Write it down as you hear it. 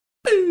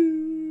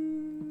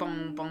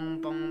Boom,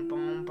 boom, boom,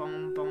 boom,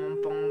 boom, boom,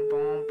 boom,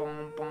 boom,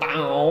 boom, boom.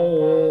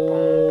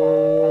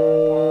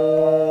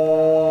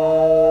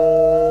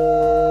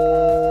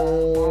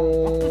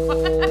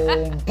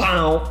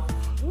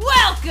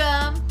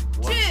 Welcome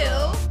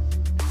to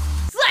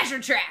Slasher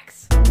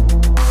Tracks.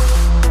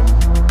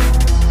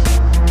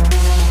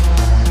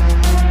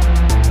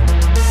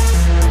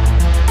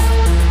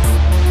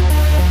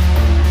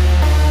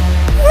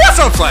 What's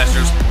up,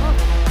 Slashers?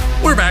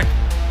 We're back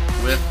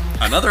with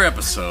another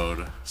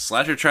episode,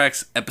 Slasher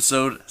Tracks,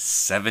 episode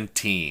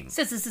 17.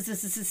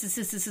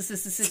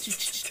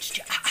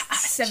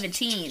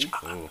 17.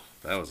 Oh,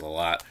 that was a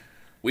lot.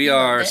 We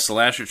are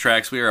Slasher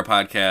Tracks. We are a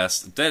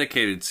podcast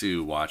dedicated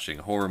to watching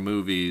horror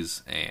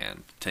movies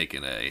and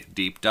taking a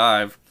deep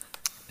dive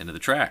into the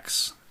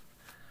tracks.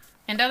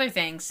 And other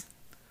things.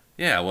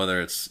 Yeah, whether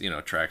it's,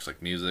 tracks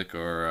like music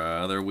or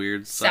other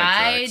weird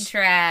Side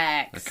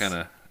tracks. That kind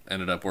of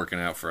ended up working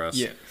out for us.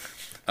 Yeah.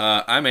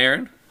 I'm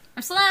Aaron.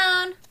 I'm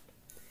Sloan.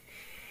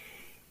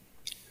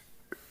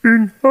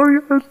 And I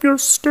am your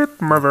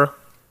stepmother.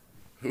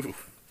 Ooh.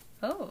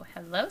 Oh,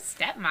 hello,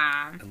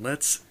 stepmom. And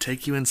let's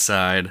take you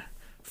inside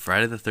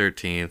Friday the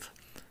 13th,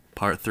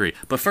 part 3.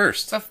 But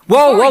first...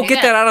 Whoa,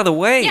 get that out of the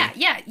way.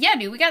 Yeah,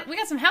 dude. We got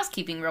some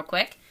housekeeping real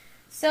quick.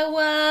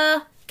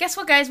 So, guess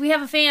what, guys? We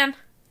have a fan.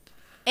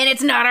 And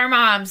it's not our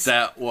mom's.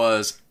 That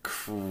was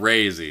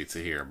crazy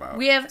to hear about.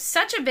 We have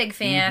such a big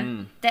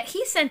fan that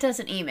he sent us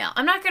an email.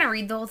 I'm not going to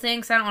read the whole thing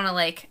because I don't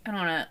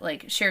want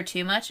to share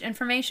too much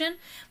information.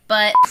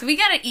 But so we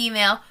got an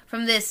email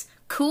from this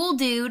cool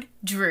dude,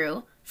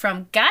 Drew,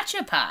 from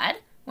GotchaPod.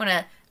 Want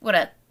to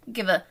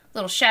give a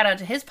little shout out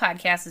to his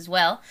podcast as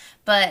well.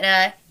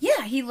 But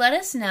he let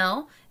us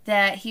know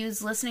that he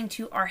was listening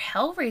to our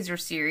Hellraiser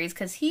series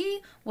because he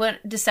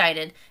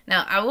decided.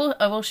 Now, I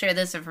will share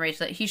this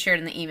information that he shared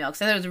in the email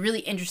because I thought it was a really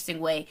interesting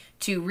way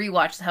to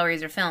rewatch the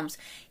Hellraiser films.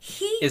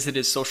 Is it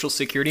his social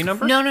security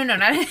number? No,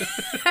 not. I'm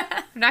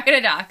not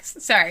gonna dox.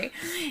 Sorry.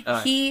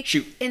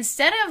 Shoot.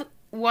 Instead of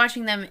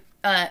watching them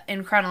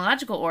in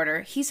chronological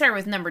order, he started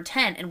with number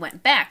 10 and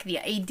went back. The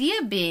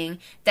idea being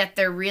that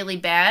they're really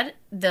bad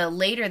the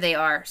later they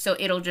are, so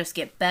it'll just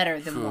get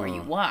better the more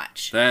you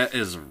watch. That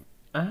is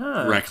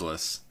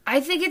reckless. I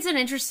think it's an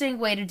interesting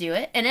way to do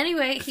it. And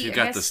anyway, If you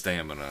got the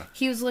stamina.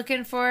 He was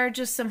looking for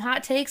just some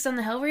hot takes on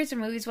the Hellraiser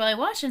movies while I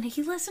watched, and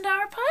he listened to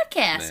our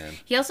podcast. Man.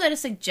 He also had a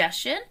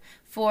suggestion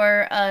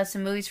for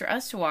some movies for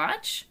us to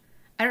watch.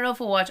 I don't know if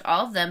we'll watch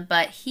all of them,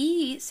 but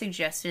he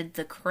suggested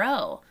The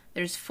Crow.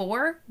 There's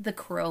 4 The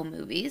Crow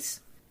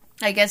movies.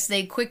 I guess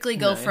they quickly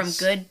go from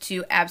good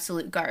to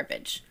absolute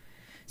garbage.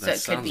 So That it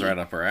could sounds be right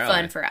up our alley.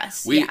 fun for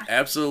us. We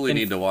absolutely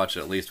need to watch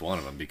at least one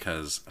of them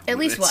because At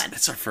least one.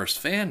 It's our first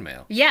fan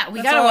mail. Yeah,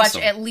 we That's gotta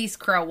awesome. watch at least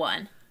Crow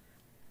 1.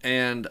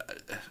 And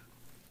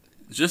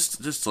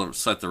just to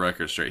set the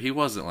record straight, he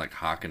wasn't like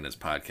hawking his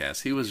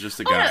podcast. He was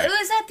just a guy. No, it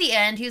was at the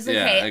end. He was like,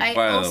 Yeah, hey, like, I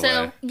by the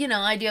also, way.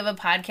 I do have a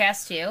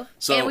podcast too.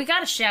 So- and we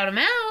gotta shout him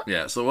out.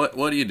 Yeah, so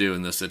what do you do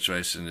in this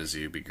situation is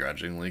you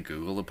begrudgingly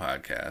Google the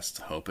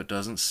podcast, hope it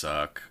doesn't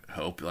suck,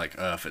 hope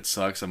if it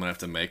sucks I'm going to have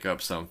to make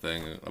up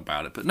something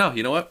about it. But no,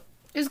 you know what?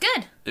 It was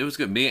good. It was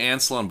good. Me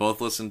and Sloan both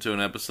listened to an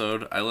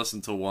episode. I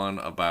listened to one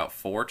about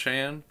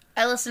 4chan.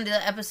 I listened to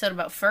the episode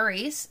about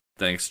furries.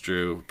 Thanks,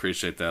 Drew.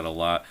 Appreciate that a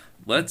lot.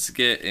 Let's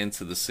get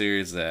into the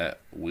series that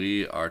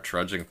we are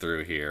trudging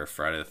through here,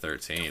 Friday the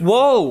 13th.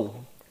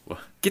 Whoa.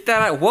 Get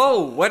that out.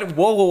 Whoa. What?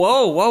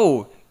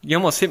 Whoa. You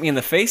almost hit me in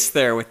the face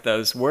there with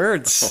those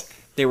words.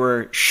 They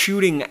were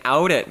shooting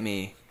out at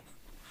me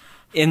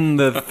in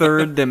the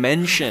third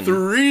dimension.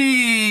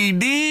 3D!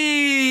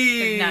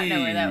 Did not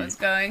know where that was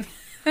going.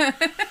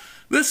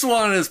 This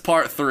one is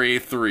part 3,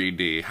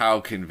 3D.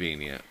 How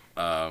convenient.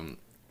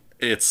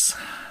 It's...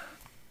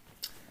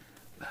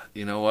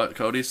 You know what,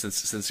 Cody?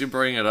 Since you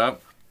bring it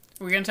up,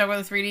 We're gonna talk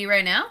about the 3D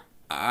right now?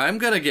 I'm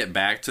gonna get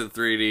back to the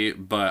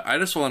 3D, but I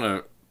just want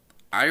to...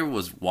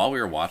 While we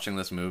were watching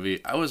this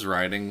movie, I was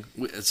writing...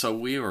 So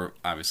we were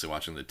obviously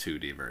watching the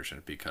 2D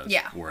version because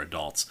we're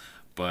adults.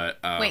 But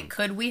Wait,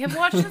 could we have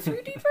watched the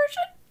 3D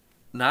version?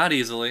 not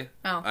easily.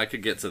 Oh. I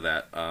could get to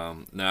that.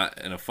 Not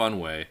in a fun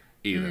way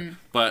either.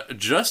 But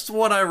just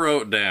what I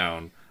wrote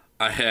down,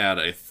 I had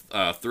a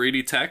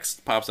 3D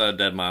text, pops out of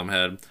dead mom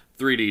head,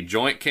 3D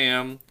joint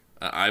cam,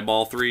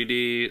 eyeball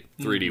 3D,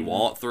 3D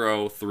wallet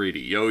throw,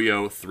 3D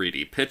yo-yo,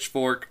 3D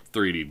pitchfork,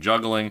 3D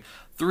juggling,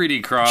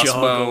 3D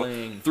crossbow,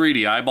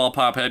 3D eyeball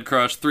pop head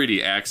crush,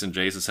 3D axe in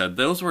Jason's head.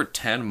 Those were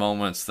 10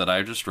 moments that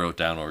I just wrote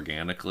down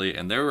organically,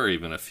 and there were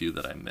even a few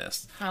that I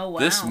missed. Oh, wow.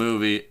 This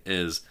movie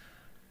is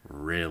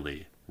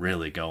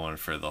really going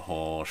for the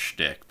whole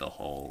shtick, the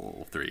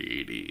whole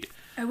 3D.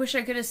 I wish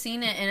I could have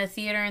seen it in a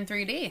theater in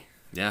 3D.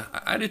 Yeah,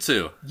 I do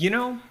too.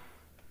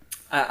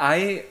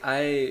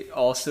 I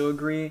also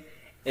agree,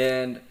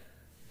 and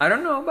I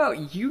don't know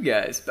about you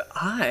guys, but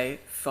I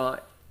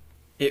thought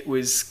it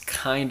was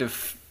kind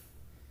of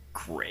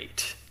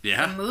great.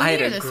 Yeah. The movie I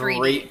had or a the 3D?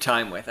 great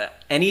time with it.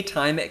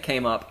 Anytime it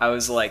came up, I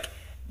was like,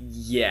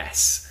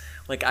 yes.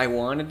 Like, I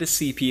wanted to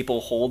see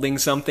people holding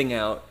something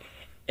out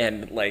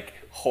and like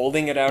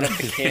holding it out at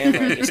the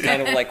camera, just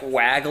kind of like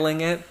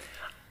waggling it.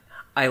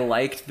 I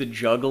liked the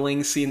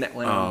juggling scene that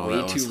went on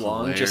way too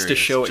long just to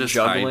show it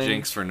juggling.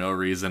 Hijinks for no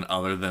reason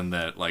other than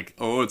that, like,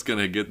 oh, it's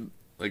gonna get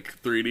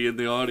like 3D in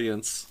the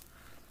audience.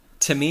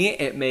 To me,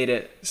 it made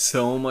it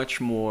so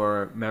much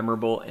more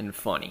memorable and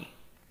funny.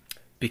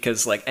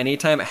 Because, like,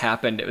 anytime it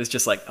happened, it was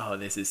just like, oh,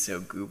 this is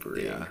so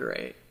goobery and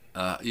great.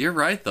 You're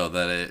right, though,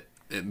 that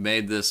it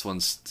made this one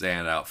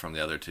stand out from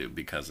the other two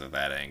because of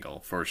that angle,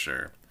 for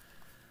sure.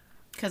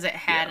 Because it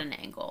had an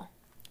angle.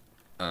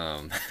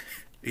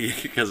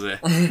 Because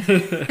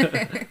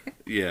it...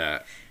 yeah.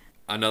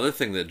 Another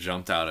thing that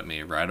jumped out at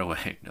me right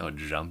away... No,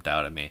 jumped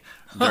out at me.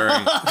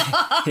 During...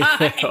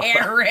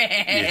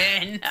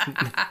 Aaron!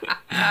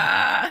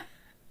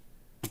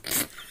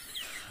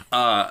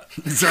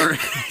 During...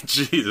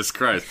 Jesus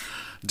Christ.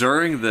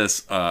 During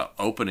this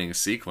opening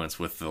sequence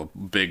with the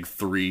big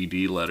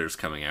 3D letters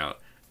coming out,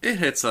 it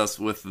hits us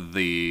with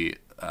the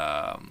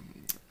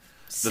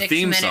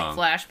theme song.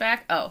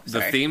 Flashback? Oh,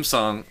 sorry. The theme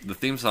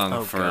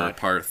song for God.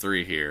 part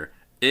 3 here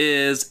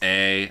is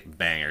a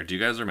banger. Do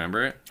you guys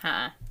remember it?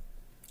 Huh.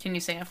 Can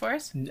you sing it for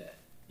us?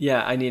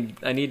 Yeah, I need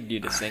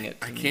you to sing it.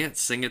 I can't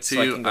sing it to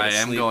So I you. can go to I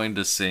am sleep. going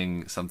to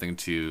sing something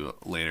to you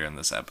later in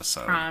this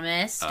episode.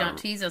 Promise. Don't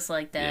tease us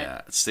like that.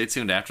 Yeah, stay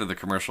tuned after the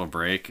commercial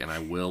break, and I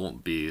will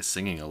be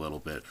singing a little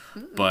bit.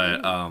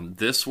 But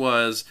this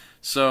was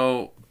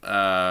so.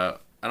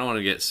 I don't want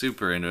to get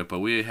super into it, but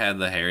we had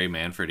the Harry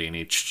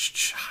Manfredini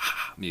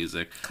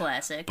music.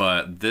 Classic.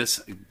 But this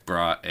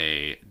brought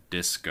a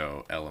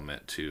disco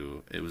element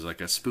to it. Was like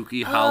a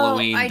spooky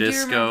Halloween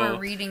disco. I do remember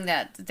reading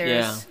that.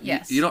 There's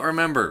yes. You don't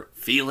remember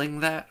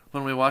feeling that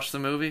when we watched the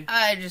movie?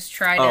 I just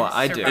tried to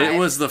I do. survive. It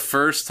was the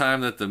first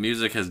time that the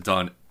music has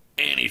done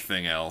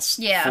anything else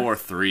for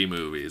 3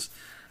 movies.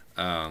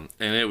 And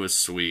it was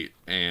sweet.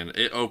 And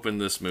it opened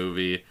this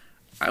movie.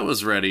 I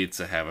was ready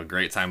to have a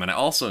great time. And I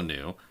also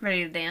knew...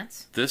 Ready to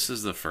dance? This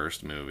is the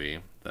first movie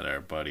that our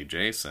buddy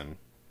Jason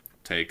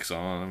takes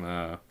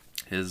on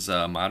his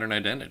modern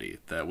identity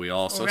that we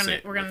all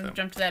associate We're with gonna him.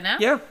 jump to that now?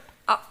 Yeah,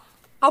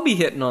 I'll be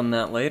hitting on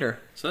that later.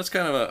 So that's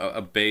kind of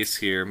a base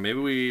here. Maybe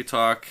we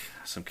talk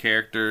some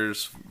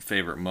characters,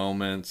 favorite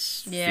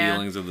moments,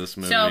 feelings of this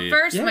movie. So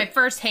first, my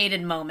first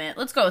hated moment.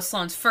 Let's go with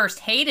Sloan's first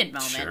hated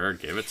moment. Sure,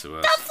 give it to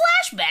us.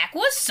 The flashback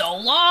was so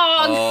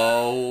long.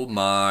 Oh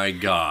my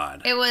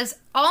god. It was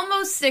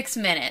almost 6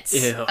 minutes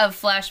Ew. of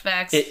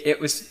flashbacks. It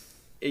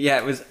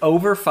was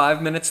over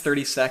 5 minutes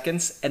 30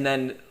 seconds, and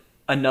then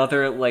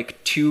another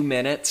like 2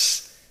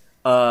 minutes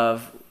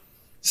of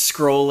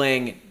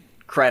scrolling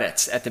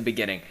credits at the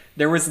beginning.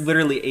 There was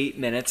literally 8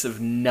 minutes of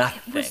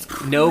nothing,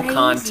 no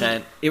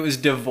content. It was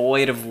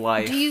devoid of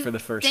life for the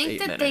first 8 minutes. Do you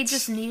think that they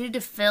just needed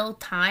to fill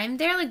time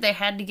there? Like they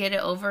had to get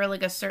it over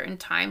like a certain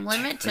time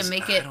limit to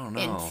make it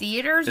in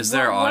theaters? Is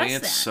their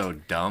audience so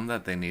dumb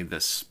that they need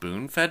this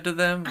spoon fed to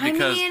them?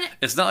 Because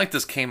it's not like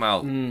this came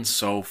out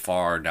so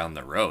far down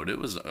the road. It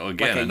was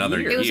again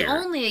another year. It was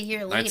only a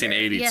year later.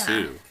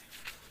 1982.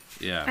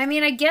 Yeah. I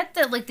mean, I get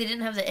that like they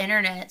didn't have the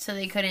internet, so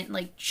they couldn't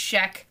like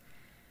check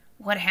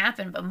what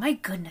happened, but my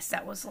goodness,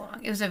 that was long.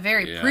 It was a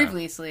very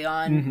previously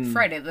on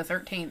Friday the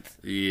 13th.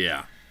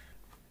 Yeah.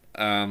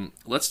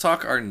 Let's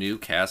talk our new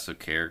cast of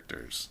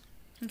characters.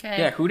 Okay.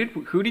 Yeah, who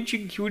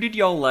did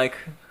y'all like?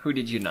 Who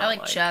did you not like?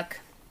 I like Chuck,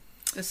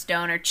 the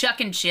stoner.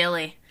 Chuck and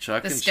Chili.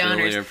 Chuck the and stoners.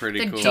 Chili are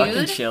pretty cool. Chuck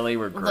and Shelly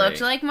were great. Looked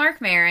like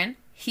Mark Maron.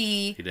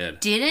 He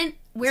didn't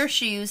wear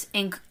shoes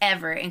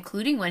ever,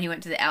 including when he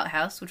went to the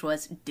outhouse, which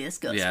was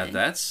disgusting. Yeah,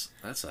 that's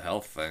a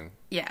health thing.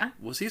 Yeah.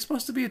 Was he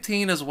supposed to be a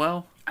teen as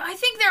well? I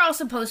think they're all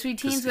supposed to be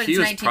teens, but he it's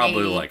was 1980,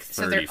 probably like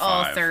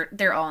 35. So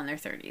they're all in their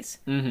 30s.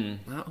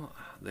 Mm-hmm. No,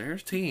 they're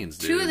teens,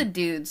 dude. 2 of the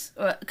dudes.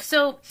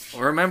 So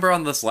remember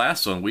on this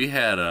last one, we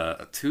had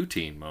a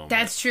 2-teen moment.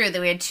 that's true.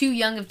 That we had 2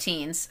 young of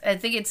teens. I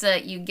think it's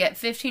you get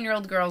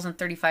 15-year-old girls and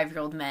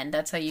 35-year-old men.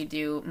 That's how you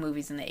do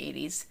movies in the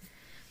 80s.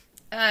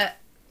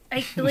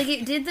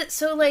 It did that.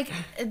 So like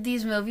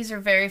these movies are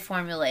very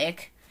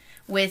formulaic.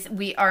 With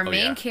our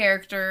main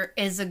character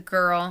is a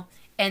girl,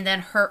 and then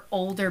her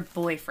older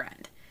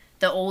boyfriend.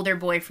 The older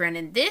boyfriend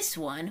in this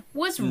one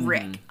was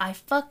Rick. I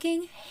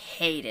fucking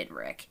hated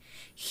Rick.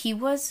 He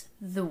was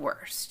the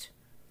worst.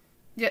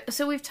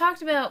 So we've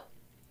talked about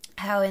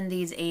how in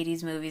these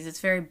 80s movies it's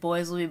very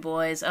boys will be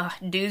boys.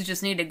 Dudes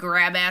just need to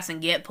grab ass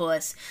and get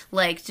puss.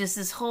 Like, just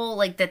this whole,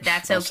 like,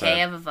 that's well okay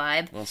said. Of a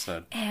vibe. Well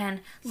said. And,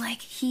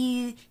 like,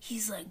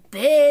 he's like,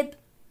 babe,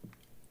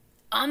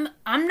 I'm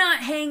not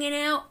hanging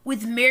out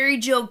with Mary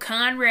Jo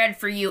Conrad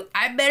for you.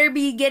 I better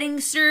be getting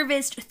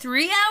serviced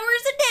 3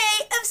 hours a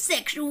day of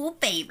sexual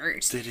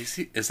favors. Did he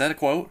see? Is that a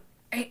quote?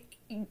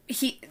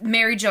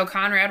 Mary Jo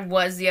Conrad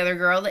was the other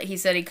girl that he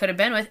said he could have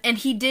been with, and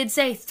he did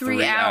say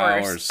 3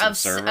 hours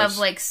of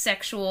like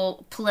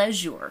sexual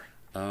pleasure.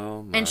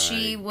 Oh my! And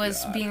she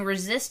was being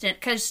resistant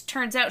because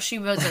turns out she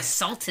was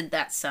assaulted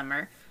that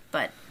summer.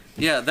 But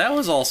yeah, that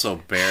was also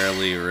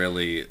barely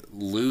really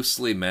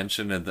loosely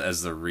mentioned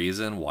as the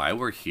reason why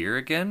we're here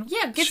again.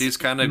 Yeah, she's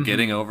kind of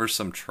getting over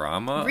some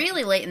trauma.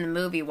 Really late in the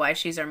movie, why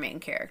she's our main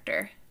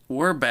character.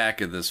 we're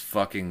back at this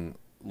fucking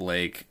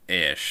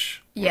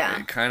lake-ish. Yeah.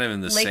 We're kind of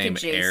in the Lake same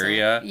adjacent.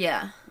 area.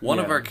 Yeah. One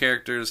of our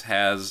characters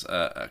has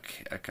a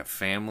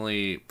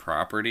family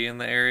property in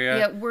the area.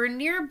 Yeah, we're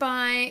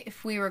nearby,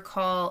 if we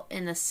recall,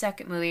 in the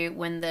second movie,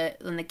 when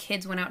the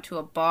kids went out to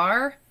a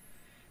bar.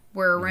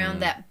 We're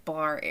around that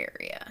bar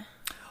area.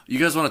 You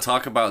guys want to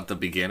talk about the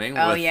beginning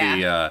with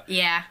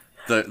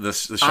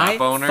the shop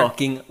owner? I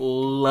fucking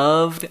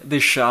loved the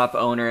shop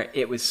owner.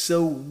 It was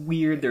so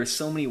weird. There's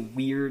so many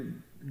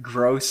weird,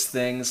 gross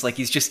things. Like,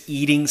 he's just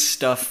eating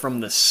stuff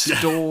from the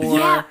store.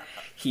 Yeah.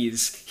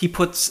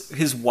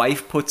 His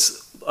wife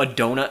puts a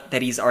donut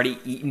that he's already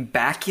eaten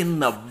back in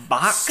the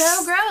box.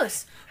 So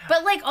gross.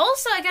 But, like,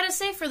 also, I gotta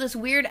say, for this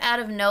weird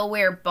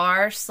out-of-nowhere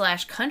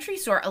bar/country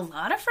store, a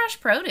lot of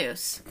fresh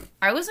produce.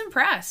 I was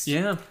impressed.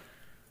 Yeah.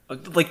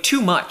 Like,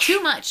 too much.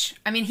 Too much.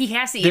 I mean, he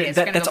has to eat it.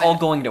 That's all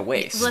going to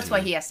waste. Well, that's why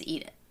he has to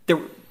eat it.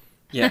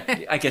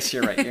 Yeah, I guess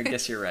you're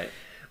right.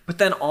 But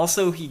then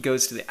also he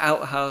goes to the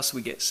outhouse.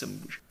 We get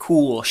some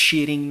cool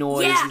shitting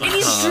noise. Yeah, and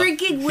he's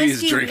drinking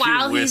whiskey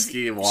while he's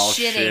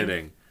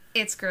shitting.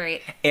 It's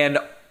great. And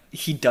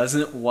he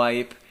doesn't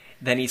wipe.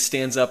 Then he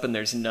stands up and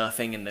there's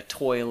nothing in the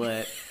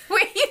toilet.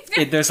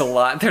 There's a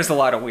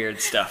lot of weird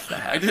stuff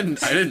that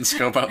happens. I didn't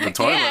scope out the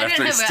toilet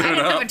after he stood up. I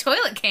didn't have a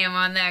toilet cam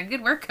on that.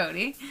 Good work,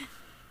 Cody.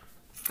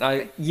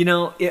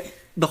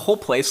 The whole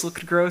place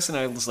looked gross, and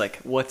I was like,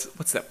 "What's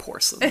that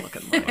porcelain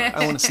looking like?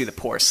 I want to see the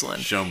porcelain."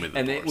 Show me the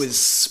and porcelain. It was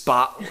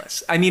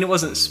spotless. I mean, it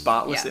wasn't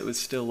spotless. Yeah. It was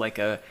still like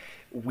a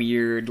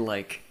weird,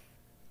 like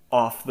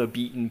off the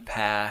beaten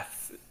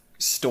path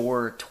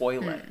store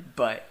toilet,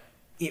 but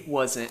it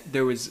wasn't.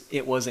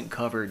 It wasn't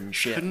covered in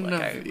shit. Couldn't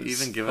like have I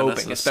was even given hoping,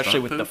 us a especially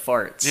stunt with the poop?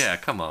 farts. Yeah,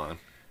 come on,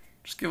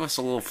 just give us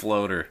a little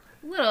floater.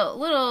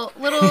 Little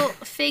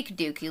fake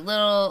dookie.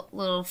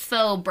 Little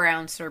faux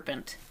brown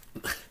serpent.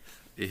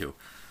 Ew.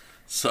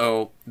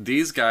 So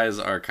these guys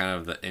are kind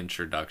of the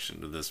introduction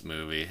to this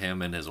movie.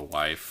 Him and his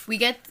wife. We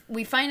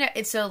find out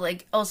it's so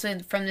like also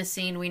from the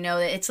scene we know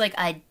that it's like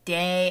a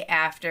day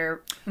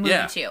after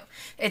movie 2.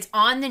 It's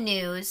on the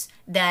news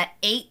that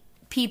 8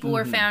 people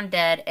were found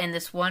dead, and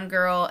this one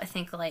girl, I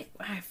think like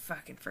I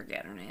fucking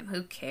forget her name.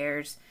 Who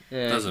cares?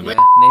 Yeah, Doesn't matter.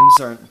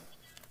 Names aren't.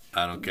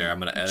 I don't care. I'm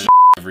gonna edit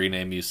every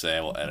name you say.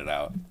 I will edit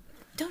out.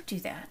 Don't do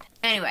that.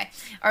 Anyway,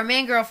 our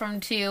main girl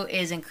from 2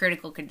 is in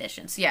critical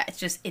condition. So yeah,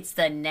 it's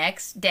the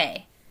next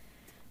day.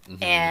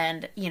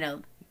 And,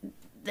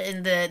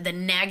 the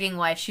nagging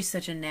wife, she's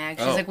such a nag.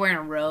 She's like wearing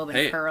a robe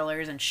and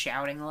curlers and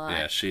shouting a lot.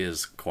 Yeah, she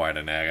is quite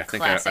a nag. I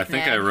think Classic I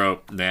nag.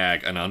 wrote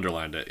nag and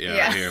underlined it.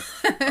 Yeah. Right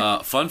here.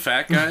 Fun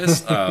fact,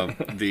 guys.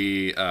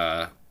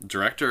 The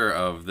director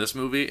of this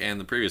movie and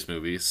the previous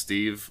movie,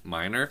 Steve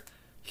Miner,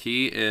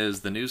 he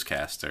is the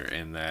newscaster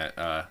in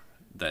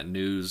that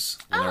news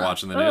when they're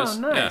watching the news. Oh,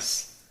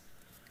 nice.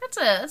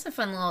 That's a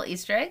fun little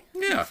Easter egg.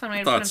 Yeah, A fun way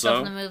to thought put himself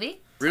so. in the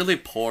movie. Really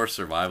poor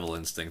survival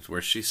instinct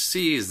where she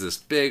sees this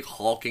big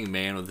hulking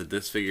man with a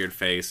disfigured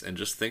face and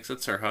just thinks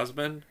it's her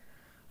husband.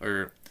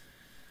 Or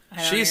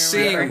she's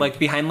seeing like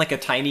behind like a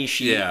tiny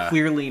sheet. Yeah.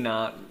 Clearly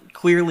not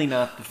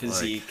the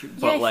physique,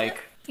 but I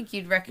think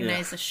you'd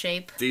recognize the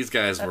shape. these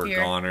guys were your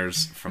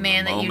goners from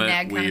man the that you moment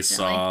nag we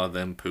constantly. saw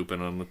them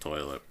pooping on the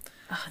toilet.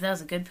 Oh, that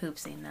was a good poop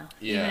scene though.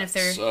 Yeah,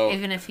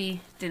 Even if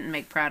he didn't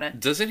make product.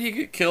 Doesn't he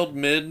get killed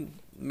mid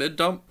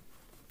dump?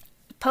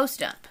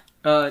 Post up.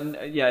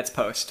 Yeah, it's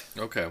post.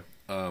 Okay.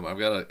 I've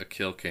got a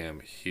kill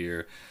cam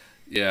here.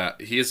 Yeah,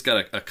 he's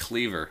got a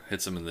cleaver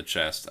hits him in the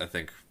chest, I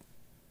think,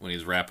 when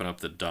he's wrapping up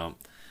the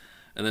dump.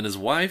 And then his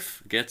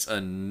wife gets a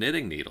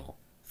knitting needle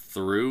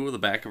through the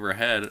back of her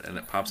head, and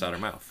it pops out her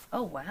mouth.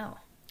 Oh, wow.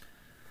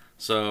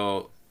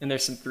 So... And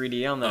there's some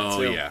 3D on that,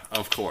 too. Oh, yeah,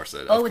 of course.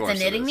 With the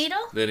knitting needle?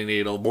 Knitting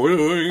needle.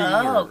 Boing.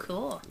 Oh,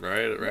 cool.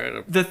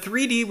 Right. The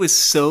 3D was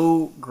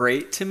so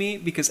great to me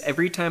because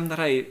every time that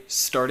I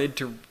started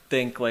to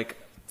think, like,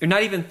 or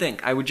not even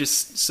think, I would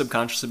just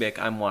subconsciously be like,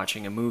 I'm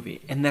watching a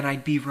movie. And then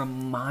I'd be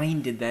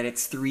reminded that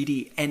it's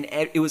 3D. And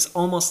it was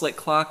almost like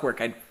clockwork.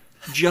 I'd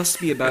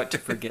just be about to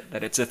forget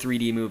that it's a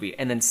 3D movie.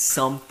 And then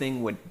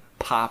something would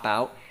pop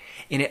out.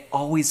 And it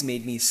always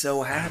made me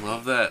so happy. I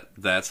love that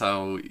that's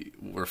how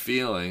we're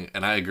feeling.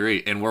 And I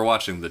agree. And we're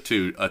watching a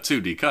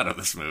 2D cut of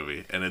this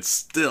movie. And it's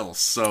still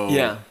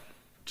so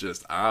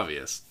just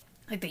obvious.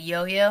 Like the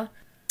yo-yo?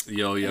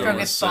 Yo-yo From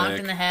was gets bonked sick.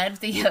 in the head,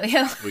 the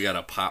yo-yo. We got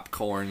a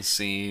popcorn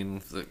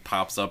scene that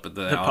pops up at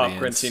the The audience.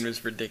 popcorn scene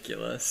was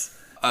ridiculous.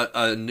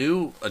 A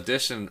new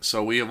addition.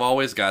 So we have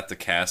always got the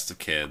cast of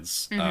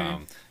kids,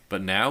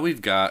 but now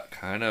we've got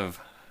kind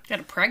of. Got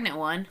a pregnant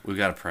one. We've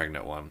got a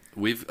pregnant one.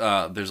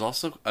 There's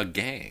also a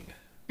gang.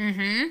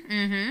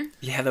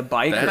 Yeah, the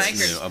bikers.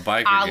 That's new. A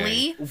biker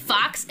Ali, gang.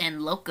 Fox,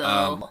 and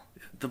Loco.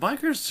 The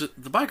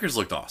bikers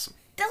looked awesome.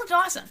 They looked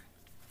awesome.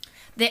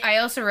 I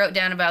also wrote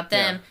down about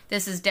them,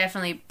 this is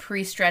definitely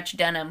pre-stretched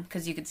denim,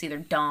 because you could see their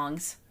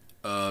dongs.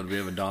 Do we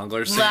have a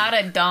dongler A scene? lot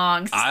of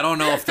dongs. I don't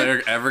know if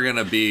they're ever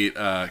gonna beat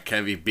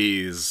Kevy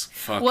B's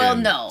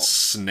fucking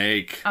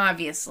snake.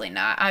 Obviously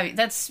not.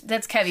 That's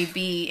Kevy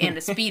B and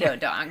a Speedo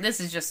dong. This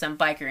is just some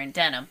biker in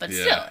denim. But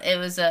still, it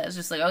was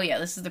just like, oh yeah,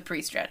 this is the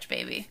pre-stretch,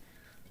 baby.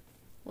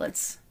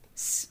 Let's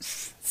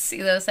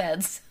see those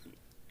heads.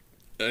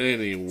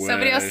 Anyway.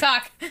 Somebody else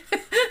talk.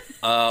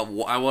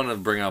 I want to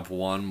bring up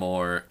one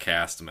more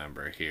cast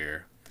member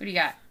here. What do you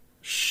got?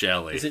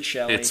 Shelly. Is it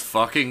Shelly? It's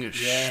fucking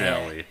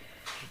Shelly.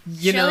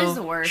 Shelly's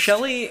the worst.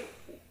 Shelly,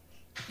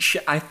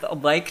 I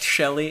liked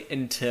Shelly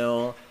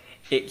until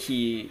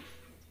he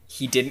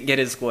didn't get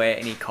his way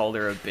and he called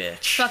her a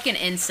bitch. Fucking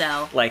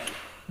incel. Like,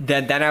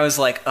 then I was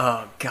like,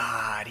 oh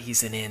god,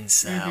 he's an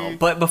incel.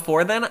 But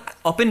before then,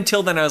 up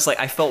until then, I was like,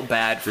 I felt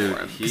bad for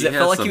him because it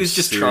felt like he was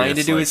just trying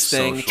to do his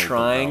thing,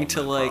 trying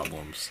to like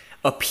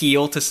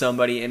appeal to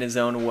somebody in his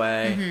own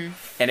way,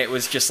 and it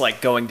was just like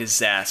going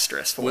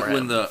disastrous for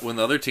him. When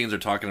the other teens are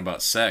talking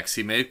about sex,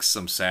 he makes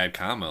some sad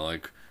comment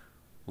like,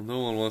 well, no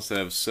one wants to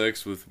have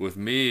sex with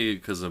me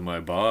because of my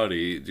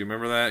body. Do you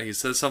remember that? He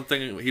says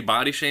something. He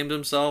body shamed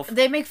himself.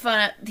 They make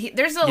fun of.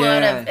 There's a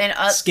lot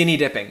of skinny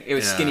dipping. It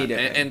was skinny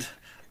dipping, and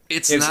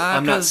it's not.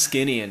 I'm not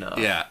skinny enough.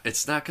 Yeah,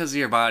 it's not because of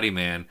your body,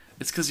 man.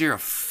 It's because you're a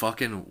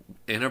fucking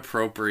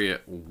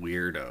inappropriate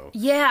weirdo.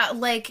 Yeah,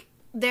 like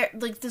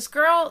this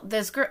girl.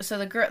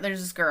 So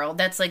there's this girl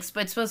that's like, it's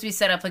supposed to be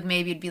set up like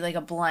maybe it'd be like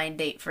a blind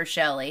date for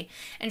Shelly,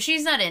 and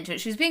she's not into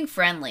it. She's being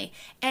friendly,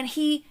 and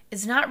he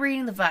is not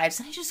reading the vibes,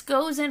 and he just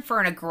goes in for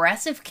an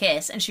aggressive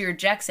kiss, and she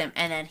rejects him,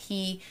 and then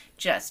he's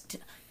just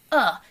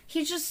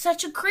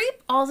such a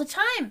creep all the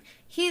time.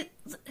 He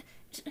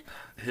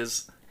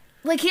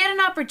had an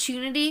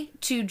opportunity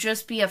to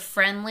just be a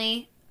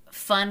friendly,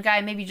 fun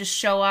guy, maybe just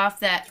show off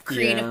that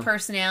creative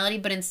personality,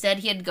 but instead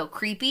he had to go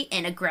creepy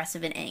and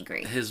aggressive and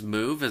angry. His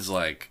move is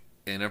like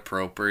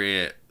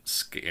inappropriate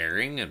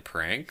scaring and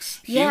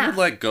pranks. Yeah. He would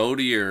like go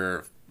to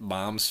your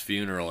mom's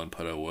funeral and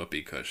put a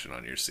whoopee cushion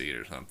on your seat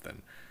or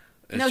something.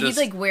 He'd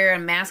like wear a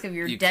mask of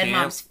your dead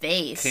mom's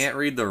face. Can't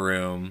read the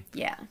room.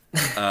 Yeah.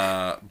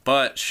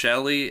 But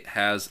Shelly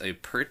has a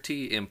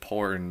pretty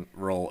important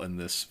role in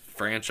this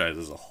franchise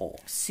as a whole.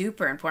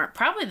 Super important.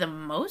 Probably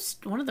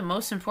one of the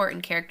most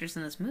important characters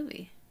in this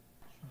movie.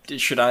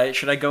 Should I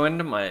go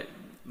into my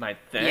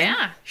thing?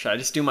 Yeah. Should I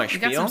just do my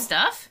spiel? You got some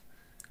stuff?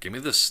 Give me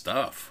the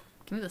stuff.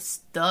 Give me the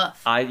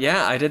stuff.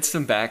 I did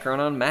some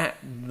background on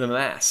the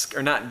mask,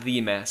 or not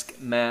the mask,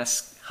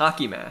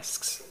 hockey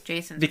masks.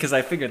 Jason. Because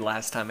I figured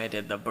last time I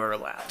did the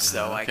burlap,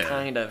 so I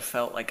kind of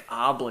felt like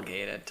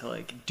obligated to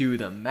like do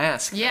the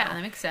mask. Yeah, now.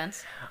 That makes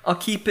sense. I'll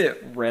keep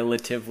it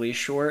relatively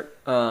short.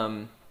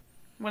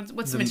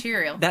 What's the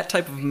material? That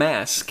type of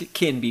mask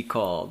can be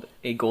called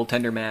a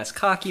goaltender mask,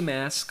 hockey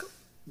mask,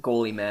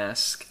 goalie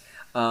mask,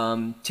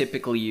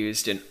 typically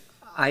used in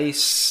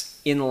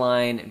ice,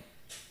 inline, and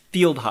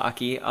field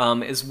hockey,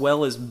 as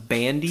well as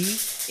bandy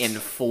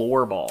and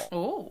floorball.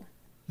 Oh.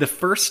 The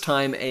first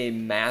time a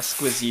mask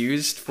was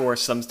used for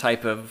some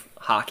type of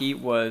hockey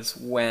was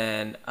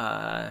when,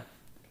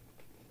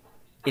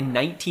 in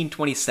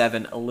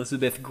 1927,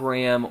 Elizabeth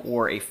Graham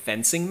wore a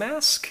fencing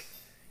mask,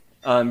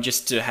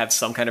 just to have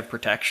some kind of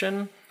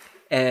protection.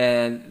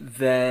 And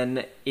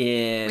then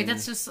in... Wait,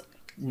 that's just...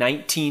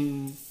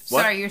 19...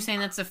 What? Sorry, you're saying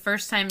that's the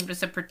first time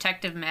just a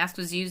protective mask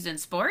was used in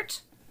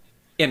sport?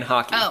 In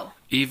hockey. Oh.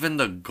 Even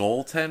the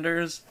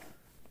goaltenders?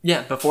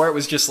 Yeah, before it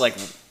was just like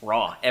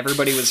raw.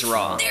 Everybody was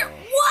raw.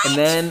 What? And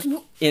then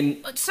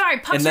Sorry,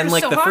 pucks and then are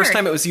like so the hard. first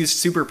time it was used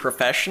super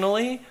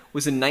professionally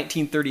was in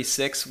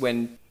 1936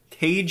 when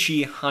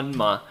Teiji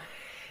Hanma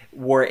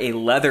wore a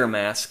leather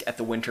mask at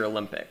the Winter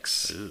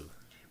Olympics. Ooh.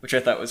 Which I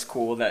thought was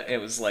cool that it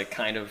was like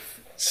kind of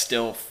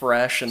still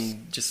fresh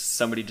and just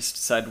somebody just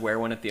decided to wear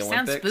one at the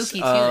Olympics. Sounds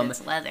spooky too.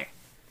 It's leather.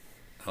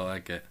 I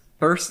like it.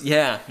 First,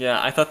 yeah,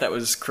 I thought that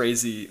was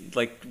crazy.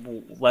 Like,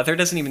 leather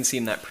doesn't even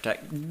seem that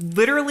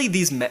literally,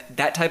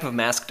 that type of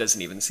mask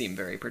doesn't even seem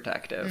very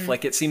protective.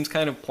 Like, it seems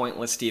kind of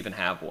pointless to even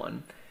have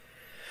one.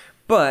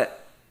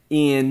 But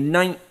in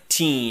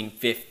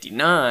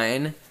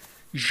 1959,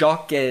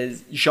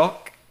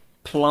 Jacques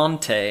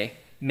Plante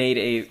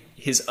made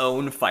his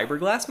own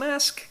fiberglass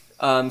mask.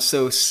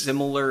 So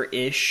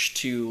similar-ish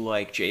to,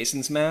 like,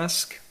 Jason's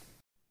mask.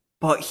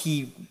 But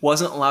he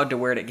wasn't allowed to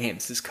wear it at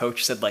games. His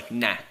coach said, like,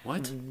 nah.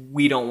 What?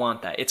 We don't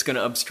want that. It's going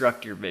to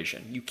obstruct your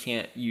vision. You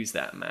can't use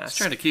that mask. He's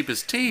trying to keep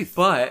his teeth.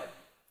 But,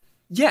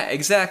 yeah,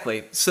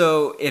 exactly.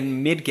 So,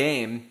 in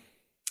mid-game,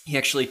 he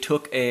actually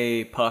took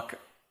a puck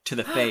to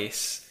the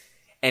face,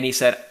 and he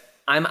said,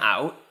 I'm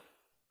out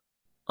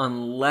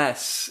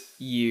unless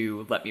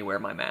you let me wear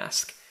my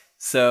mask.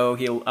 So,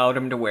 he allowed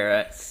him to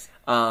wear it.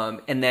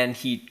 And then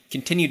he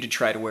continued to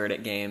try to wear it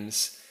at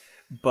games.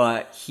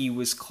 But he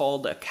was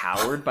called a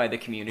coward by the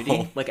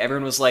community. Like,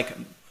 everyone was like,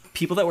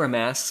 people that wear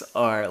masks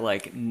are,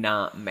 like,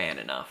 not man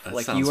enough. That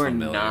like, sounds you are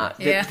familiar. not...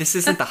 Yeah. This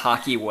isn't the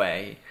hockey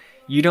way.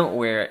 You don't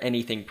wear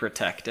anything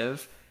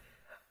protective.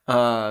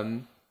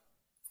 And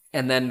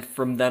then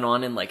from then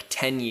on in, like,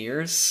 10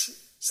 years,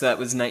 so that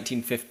was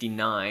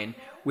 1959,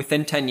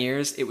 within 10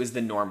 years, it was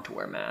the norm to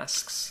wear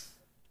masks.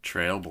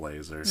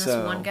 Trailblazer. This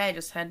one guy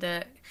just had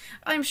to...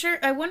 I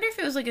wonder if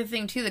it was like a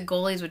thing too, the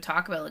goalies would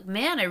talk about, like,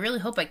 man, I really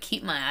hope I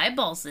keep my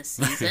eyeballs this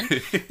season.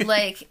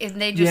 Like, if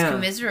they just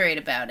commiserate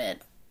about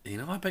it. You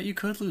know, I bet you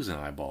could lose an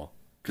eyeball.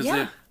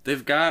 Because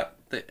they've got...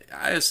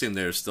 I assume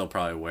they're still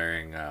probably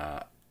wearing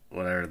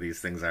whatever these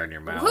things are in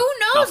your mouth. Who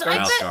knows?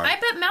 I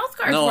bet mouth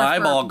guards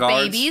were for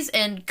babies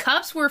and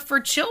cups were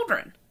for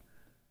children.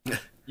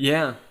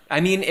 Yeah.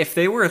 I mean, if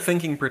they were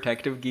thinking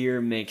protective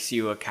gear makes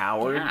you a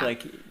coward,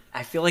 like...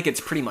 I feel like it's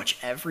pretty much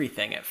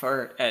everything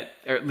or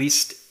at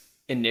least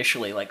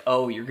initially. Like,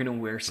 oh, you're gonna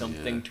wear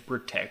something to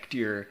protect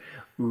your.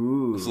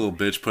 Ooh, this little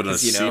bitch put a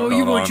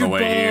seatbelt on the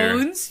way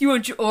here. You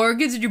want your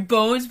organs and your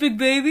bones, big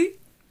baby?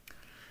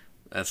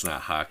 That's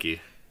not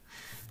hockey.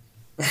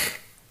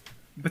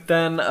 But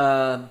then,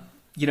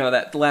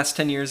 that the last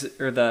 10 years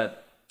or the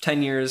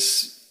 10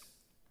 years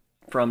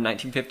from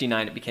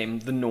 1959, it became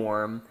the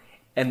norm,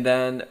 and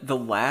then the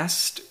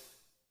last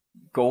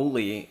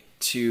goalie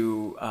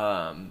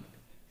to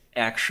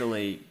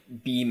actually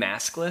be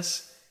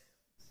maskless,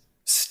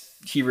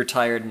 he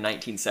retired in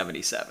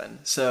 1977.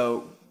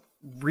 So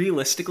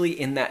realistically,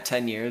 in that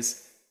 10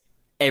 years,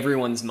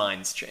 everyone's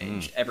minds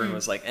changed. Everyone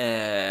was like,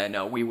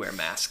 no, we wear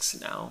masks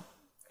now.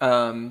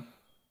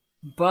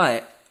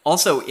 But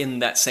also in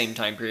that same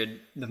time period,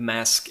 the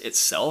mask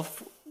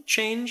itself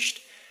changed.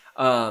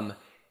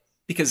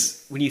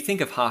 Because when you think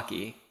of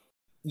hockey,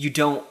 you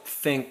don't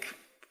think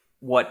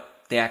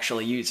what they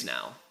actually use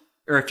now.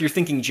 Or if you're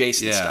thinking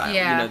Jason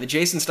style, the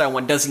Jason style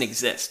one doesn't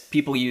exist.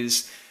 People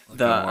use like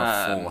the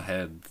more full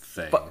head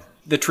thing,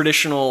 the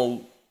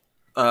traditional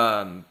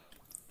head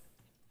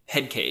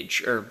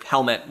cage or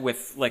helmet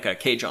with like a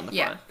cage on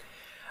the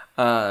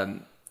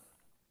front.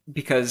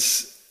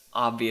 Because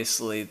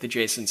obviously the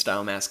Jason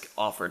style mask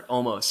offered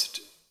almost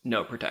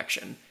no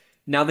protection.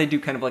 Now they do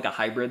kind of like a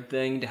hybrid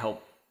thing to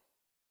help,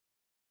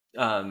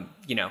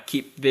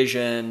 keep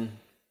vision,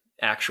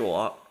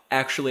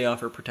 actually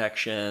offer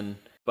protection.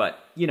 But,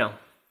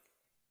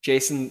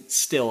 Jason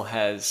still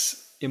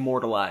has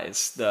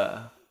immortalized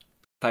the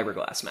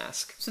fiberglass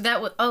mask. So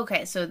that was...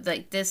 Okay, so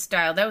like this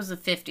style, that was the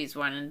 50s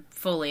one and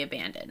fully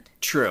abandoned.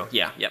 True,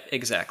 yeah,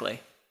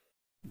 exactly.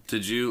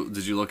 Did you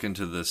look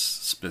into this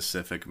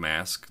specific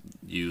mask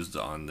used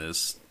on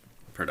this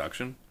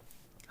production?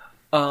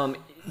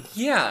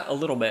 Yeah, a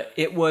little bit.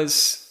 It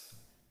was...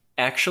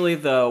 Actually,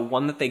 the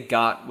one that they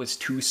got was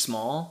too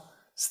small,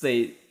 so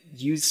they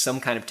used some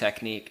kind of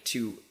technique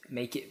to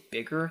make it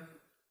bigger.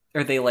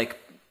 Or they,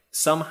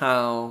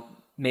 somehow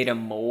made a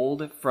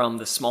mold from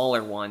the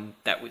smaller one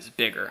that was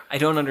bigger. I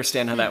don't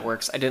understand how that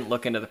works. I didn't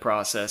look into the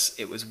process.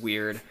 It was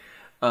weird.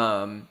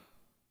 And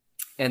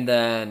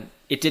then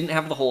it didn't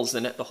have the holes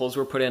in it. The holes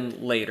were put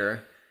in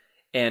later.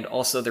 And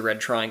also the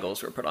red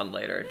triangles were put on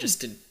later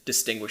just to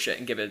distinguish it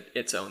and give it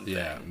its own thing.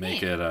 Yeah,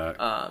 make it...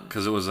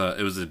 Because it was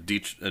a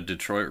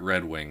Detroit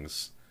Red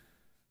Wings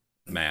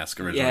mask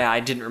originally. Yeah,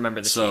 I didn't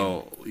remember the team.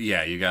 So,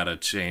 yeah, you got to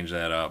change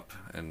that up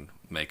and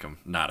make them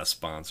not a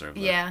sponsor of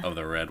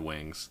the Red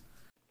Wings.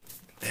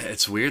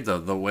 It's weird, though,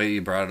 the way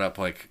you brought it up.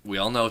 Like, we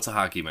all know it's a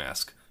hockey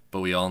mask,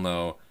 but we all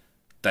know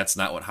that's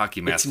not what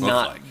hockey masks look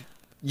like.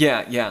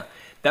 Yeah.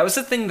 That was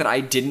the thing that I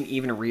didn't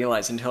even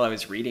realize until I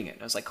was reading it.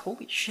 I was like,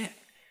 holy shit.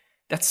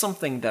 That's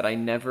something that I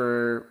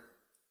never...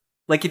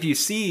 Like, if you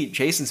see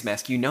Jason's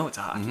mask, you know it's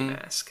a hockey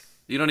mask.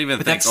 You don't even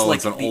think, it's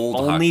an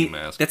old hockey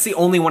mask. That's the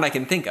only one I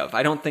can think of.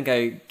 I don't think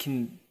I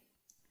can...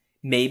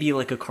 Maybe,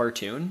 like, a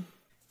cartoon?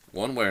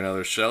 One way or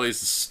another,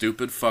 Shelly's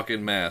stupid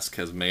fucking mask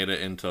has made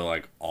it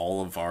into,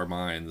 all of our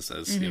minds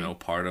as,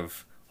 part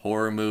of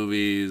horror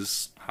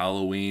movies,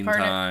 Halloween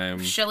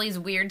time. Shelly's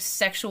weird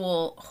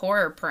sexual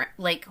horror,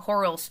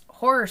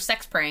 horror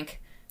sex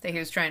prank that he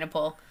was trying to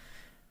pull.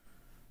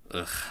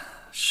 Ugh,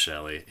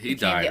 Shelly. He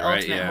died,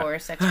 right? Yeah. Horror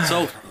sex prank.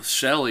 So,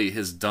 Shelly,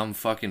 his dumb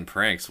fucking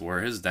pranks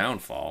were his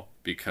downfall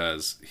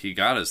because he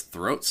got his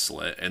throat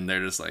slit and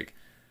they're just like,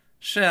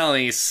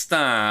 Shelly,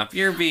 stop.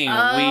 You're being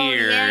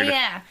weird.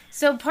 Yeah.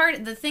 So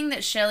the thing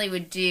that Shelly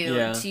would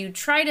do to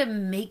try to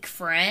make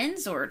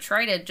friends or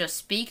try to just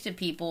speak to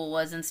people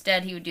was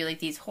instead he would do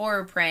these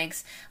horror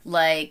pranks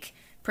like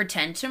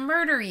pretend to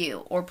murder you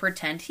or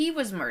pretend he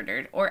was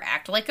murdered or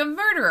act like a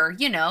murderer,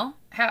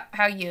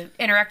 how you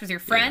interact with your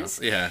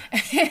friends. Yeah.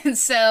 And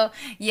so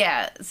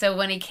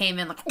when he came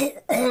in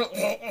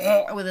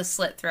with a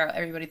slit throat,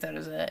 everybody thought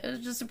it was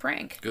just a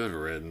prank. Good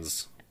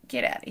riddance.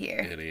 Get out of here.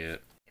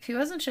 Idiot. If he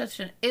wasn't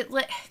just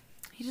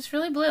he just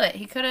really blew it.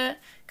 He could have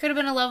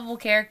been a lovable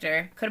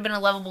character, could have been a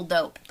lovable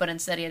dope, but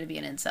instead he had to be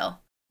an incel.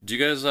 Do you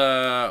guys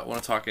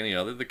want to talk any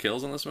other the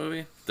kills in this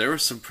movie? There were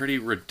some pretty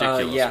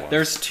ridiculous ones.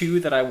 There's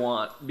two that I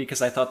want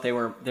because I thought they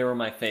were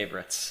my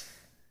favorites.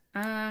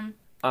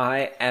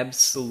 I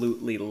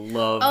absolutely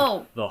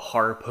love the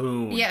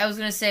harpoon. Yeah, I was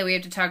gonna say we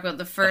have to talk about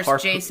the first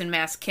Jason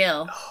mask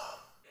kill.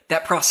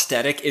 That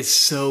prosthetic is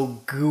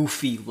so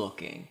goofy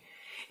looking.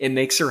 It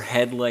makes her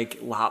head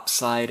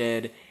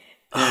lopsided.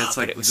 Yeah, it's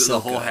like the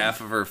whole half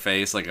of her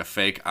face, like a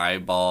fake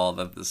eyeball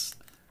that this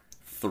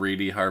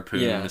 3D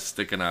harpoon is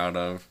sticking out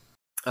of.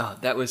 Oh,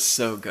 that was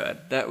so good.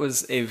 That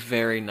was a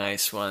very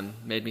nice one.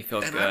 Made me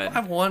feel And good.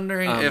 I'm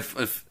wondering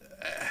if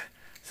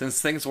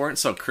since things weren't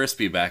so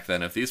crispy back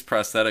then, if these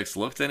prosthetics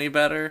looked any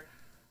better,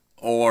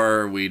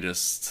 or we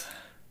just,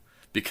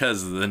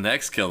 because the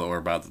next kill that we're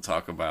about to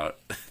talk about,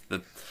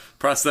 the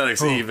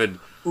prosthetics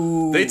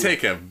they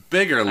take a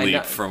bigger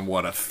leap from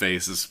what a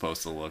face is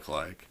supposed to look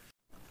like.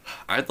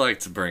 I'd like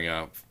to bring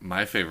up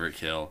my favorite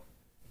kill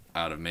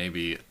out of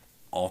maybe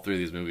all three of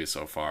these movies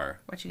so far.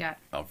 What you got?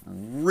 A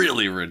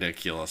really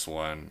ridiculous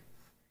one.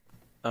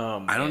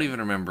 I don't even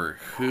remember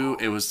who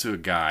it was to a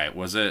guy.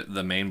 Was it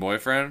the main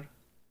boyfriend?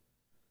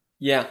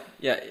 Yeah,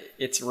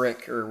 it's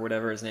Rick or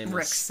whatever his name is.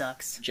 Rick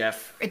sucks.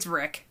 Jeff. It's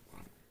Rick.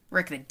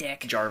 Rick the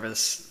Dick.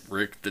 Jarvis.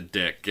 Rick the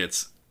Dick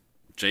gets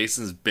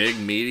Jason's big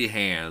meaty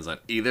hands on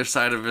either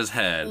side of his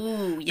head.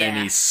 Ooh, yeah.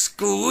 And he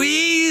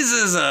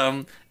squeezes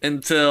them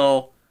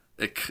until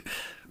it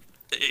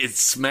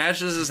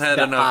smashes his head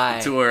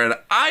enough to where an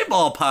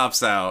eyeball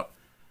pops out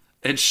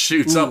and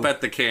shoots up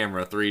at the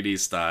camera, 3D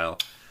style.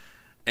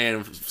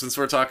 And since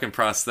we're talking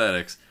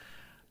prosthetics,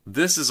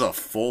 this is a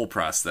full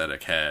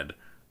prosthetic head,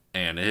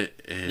 and it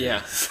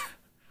is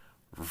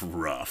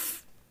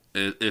rough.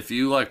 If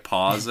you like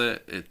pause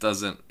it, it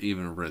doesn't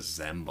even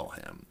resemble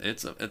him.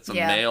 It's a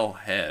male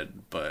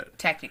head, but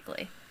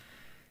technically.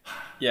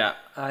 Yeah,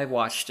 I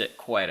watched it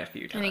quite a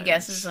few times. Any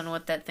guesses on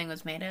what that thing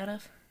was made out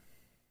of?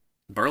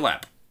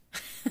 Burlap.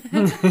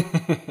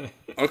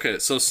 Okay,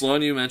 so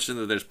Sloan, you mentioned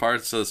that there's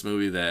parts of this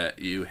movie that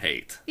you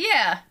hate.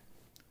 Yeah.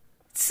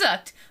 It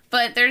sucked.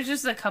 But there's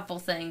just a couple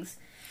things.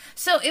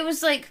 So it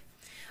was like,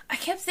 I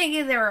kept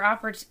thinking there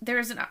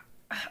was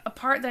a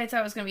part that I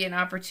thought was going to be an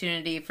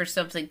opportunity for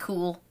something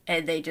cool,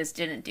 and they just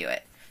didn't do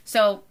it.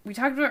 So we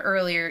talked about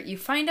earlier, you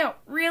find out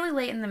really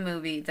late in the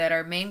movie that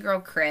our main girl,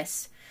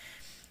 Chris,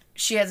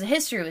 she has a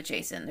history with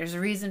Jason. There's a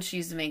reason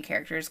she's the main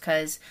character, is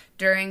because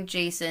during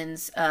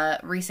Jason's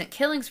recent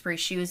killing spree,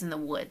 she was in the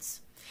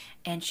woods.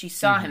 And she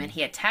saw him, and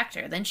he attacked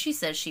her. Then she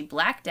says she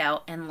blacked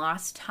out and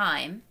lost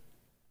time,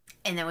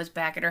 and then was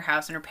back at her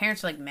house, and her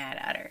parents were, like, mad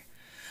at her.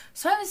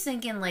 So I was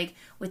thinking, like,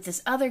 with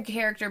this other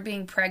character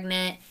being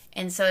pregnant,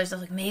 and so there's,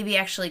 like, maybe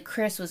actually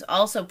Chris was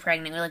also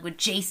pregnant, like, with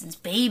Jason's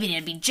baby, and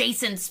it'd be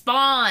Jason's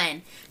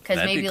spawn. Because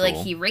maybe, like,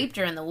 he raped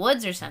her in the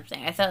woods or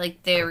something. I thought,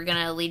 like, they were going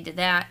to lead to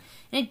that,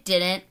 and it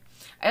didn't.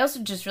 I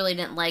also just really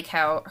didn't like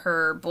how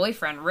her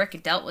boyfriend,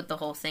 Rick, dealt with the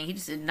whole thing. He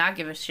just did not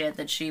give a shit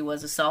that she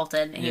was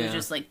assaulted. And he was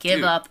just like,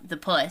 give up the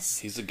puss.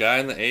 He's a guy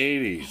in the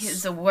 80s.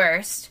 He's the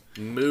worst.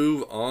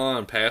 Move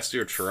on past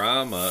your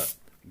trauma.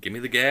 Give me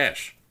the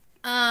gash.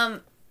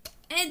 And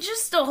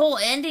just the whole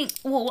ending.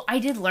 Well, I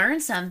did learn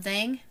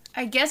something.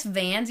 I guess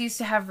vans used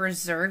to have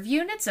reserve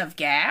units of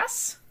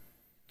gas.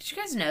 Did you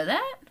guys know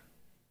that?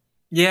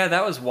 Yeah,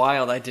 that was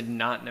wild. I did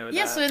not know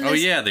that. So in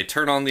this, they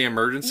turn on the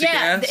emergency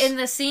gas? Yeah, in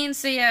the scene,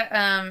 so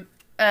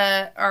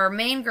our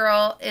main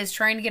girl is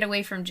trying to get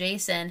away from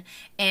Jason,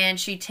 and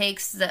she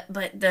takes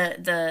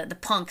the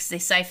punks, they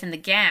siphon the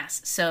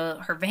gas,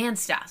 so her van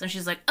stops, and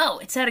she's like, oh,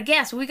 it's out of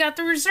gas, well, we got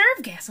the reserve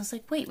gas. I was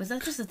like, wait, was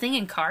that just a thing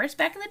in cars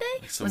back in the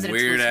day? Some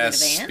weird-ass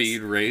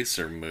speed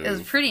racer move. It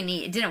was pretty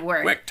neat. It didn't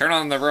work. Quick, turn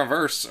on the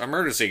reverse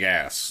emergency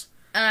gas.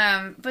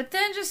 But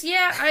then just,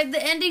 the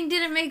ending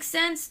didn't make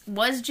sense.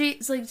 Was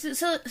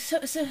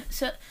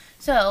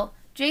so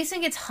Jason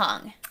gets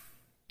hung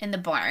in the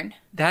barn.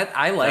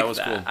 I like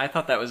that. Cool. I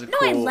thought that was a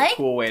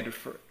cool way to...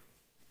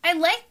 I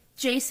liked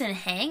Jason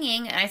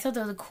hanging, and I thought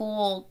that was a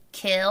cool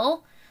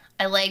kill.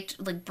 I liked,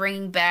 like,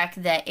 bringing back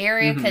that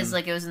area, because,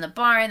 like, it was in the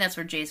barn, that's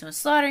where Jason was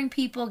slaughtering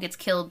people, gets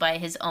killed by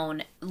his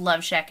own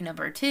Love Shack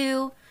number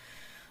 2.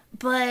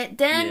 But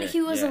then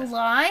he was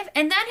alive,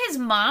 and then his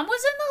mom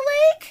was in the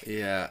lake?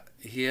 Yeah,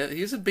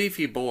 he's a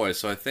beefy boy,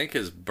 so I think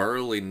his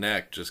burly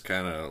neck just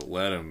kind of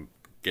let him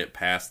get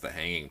past the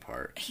hanging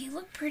part. He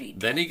looked pretty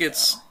dead, Then he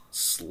gets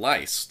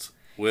sliced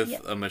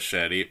with a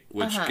machete,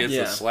 which gets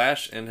a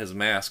slash in his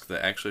mask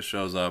that actually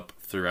shows up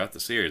throughout the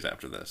series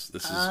after this.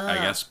 This is, I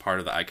guess, part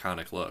of the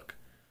iconic look.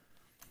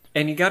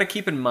 And you got to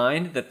keep in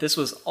mind that this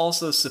was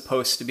also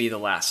supposed to be the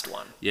last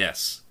one.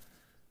 Yes.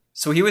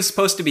 So he was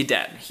supposed to be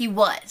dead. He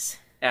was.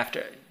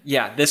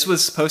 This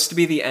was supposed to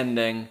be the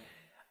ending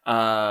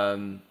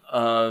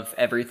of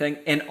everything.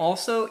 And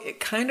also,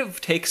 it kind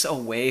of takes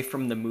away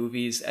from the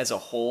movies as a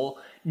whole,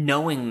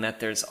 knowing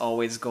that there's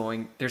always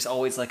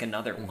like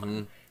another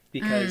one.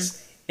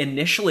 Because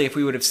initially, if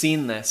we would have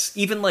seen this,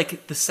 even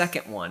like the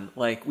second one,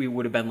 like we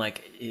would have been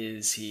like,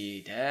 is he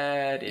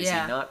dead? Is he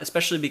not?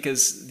 Especially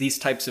because these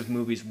types of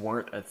movies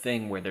weren't a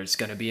thing where there's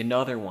going to be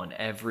another one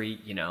every,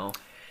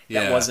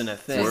 that wasn't a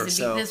thing.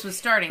 This was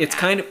starting. It's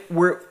kind of,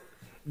 we're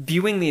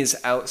viewing these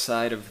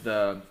outside of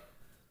the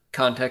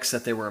context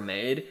that they were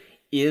made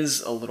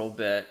is a little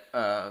bit,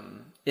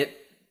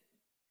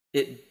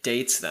 it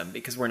dates them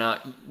because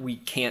we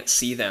can't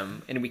see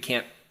them and we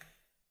can't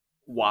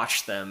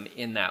watch them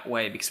in that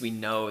way because we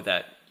know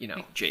that,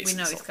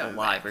 Jason's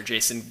alive or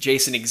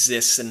Jason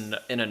exists in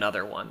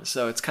another one.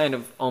 So it's kind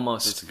of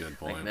almost... That's a good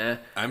point. Like,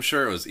 I'm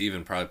sure it was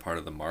even probably part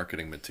of the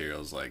marketing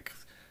materials, like,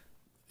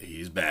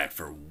 he's back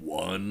for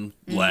one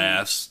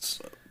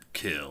last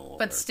kill.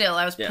 But still,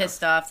 I was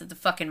pissed off that the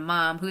fucking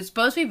mom, who's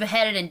supposed to be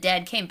beheaded and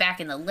dead, came back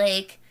in the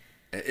lake.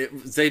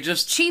 They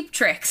just... Cheap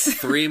tricks.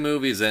 3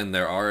 movies in,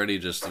 they're already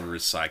just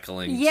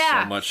recycling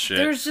so much shit.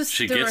 There's just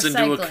she the gets recycling.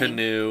 into a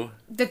canoe.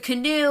 The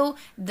canoe,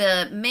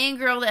 the main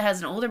girl that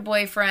has an older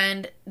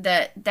boyfriend,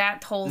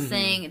 that whole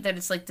thing, that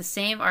it's like the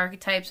same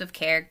archetypes of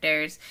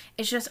characters.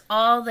 It's just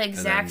all the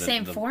exact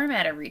same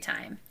format every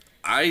time.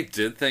 I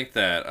did think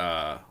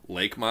that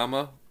Lake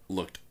Mama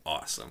looked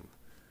awesome.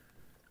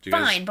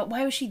 Fine, but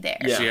why was she there?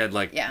 She had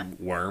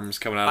worms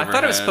coming out of her I thought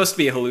head. it was supposed to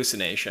be a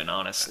hallucination,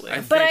 honestly.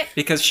 But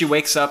because she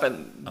wakes up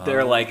and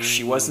they're like,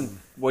 she wasn't...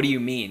 What do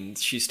you mean?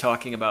 She's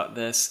talking about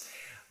this.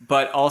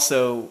 But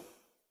also...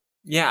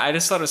 Yeah, I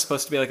just thought it was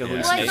supposed to be like a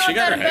hallucination. She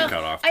got her head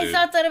cut off, dude. I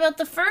thought that about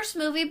the first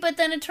movie, but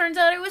then it turns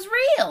out it was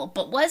real.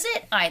 But was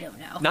it? I don't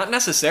know. Not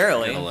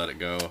necessarily. I'm gonna let it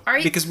go.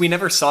 Because we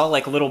never saw,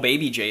 like, little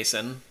baby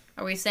Jason.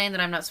 Are we saying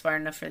that I'm not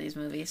smart enough for these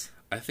movies?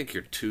 I think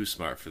you're too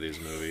smart for these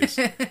movies.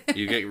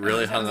 You get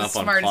really hung up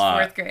on smartest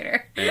plot. 4th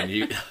grader. And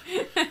you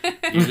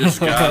just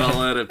gotta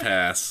let it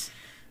pass.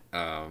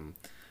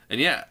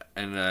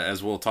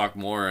 As we'll talk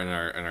more in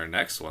our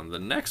next one, the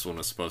next one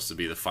was supposed to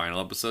be the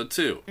final episode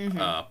too.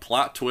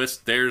 Plot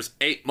twist, there's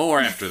 8 more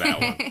after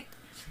that one.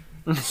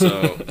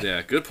 So,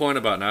 yeah, good point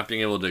about not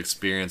being able to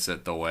experience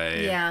it the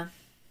way... Yeah.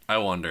 I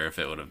wonder if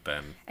it would have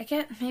been.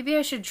 Maybe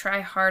I should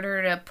try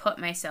harder to put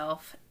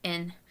myself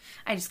in...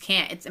 I just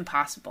can't. It's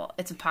impossible.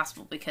 It's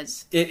impossible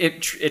because...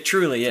 It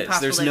truly is.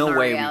 There's no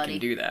way we can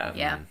do that.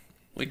 Yeah.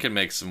 We can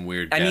make some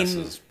weird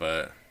guesses,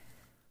 but...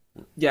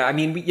 Yeah, I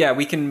mean,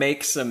 we can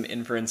make some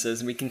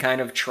inferences, and we can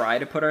kind of try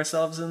to put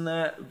ourselves in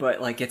that,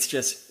 but, like, it's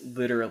just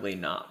literally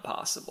not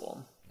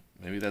possible.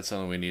 Maybe that's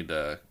something we need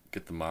to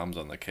get the moms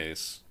on the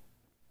case.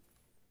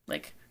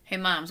 Like, hey,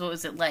 moms, what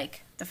was it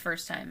like the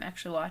first time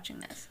actually watching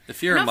this?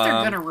 If you're a mom... I don't know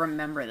if they're going to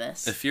remember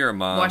this. If you're a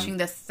mom... Watching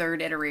the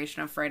 3rd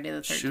iteration of Friday the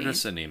 13th. Shoot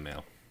us an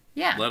email.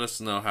 Yeah. Let us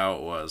know how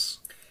it was.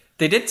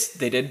 They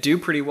did do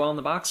pretty well in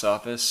the box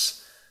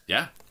office.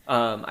 Yeah.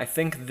 I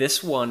think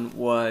this one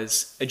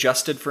was,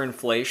 adjusted for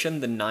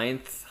inflation, the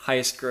 9th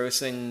highest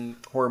grossing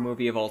horror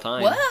movie of all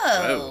time.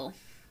 Whoa.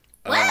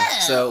 Whoa.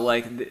 So,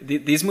 like,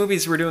 these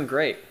movies were doing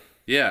great.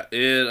 Yeah,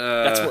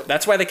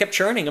 that's why they kept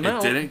churning them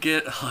out. It didn't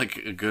get, like,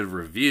 a good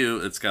review.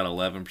 It's got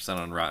 11%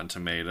 on Rotten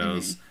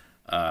Tomatoes.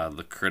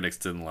 The critics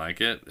didn't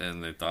like it,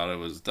 and they thought it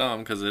was dumb,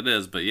 because it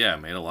is, but yeah,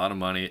 it made a lot of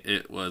money.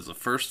 It was the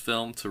first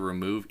film to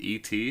remove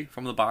E.T.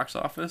 from the box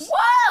office.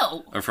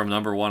 Whoa! Or from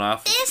number 1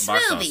 off This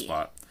box movie. office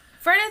spot.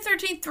 Friday the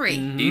 13th 3.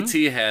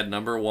 E.T. had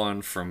number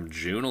 1 from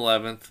June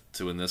 11th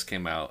to when this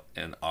came out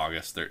in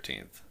August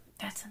 13th.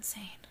 That's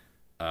insane.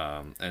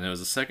 And it was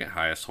the second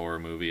highest horror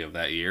movie of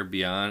that year,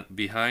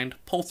 behind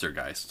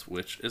Poltergeist,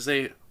 which is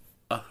a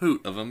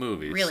hoot of a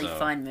movie. Really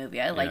fun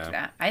movie. I liked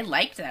that. I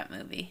liked that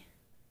movie.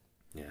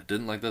 Yeah,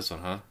 didn't like this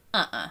one,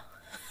 huh?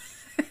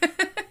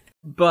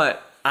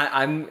 But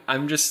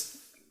I'm just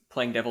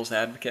playing devil's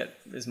advocate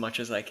as much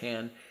as I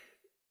can.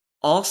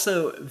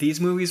 Also, these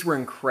movies were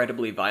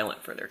incredibly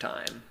violent for their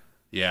time.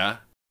 Yeah.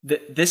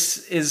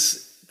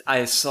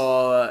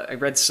 I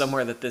read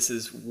somewhere that this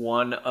is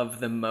one of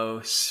the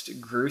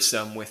most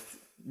gruesome, with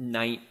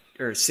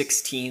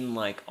 16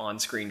 like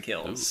on-screen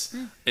kills.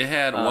 Ooh. It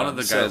had one of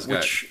the guys got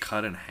which,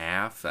 cut in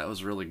half. That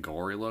was really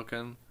gory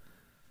looking.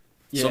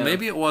 Yeah. So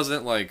maybe it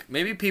wasn't like,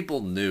 maybe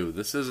people knew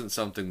this isn't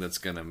something that's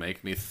gonna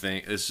make me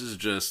think. This is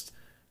just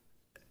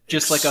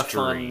like a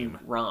extreme.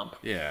 fun romp.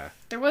 Yeah.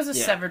 There was a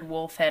severed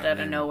wolf head out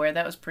of nowhere.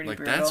 That was pretty like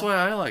brutal. that's why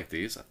I like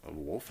these. A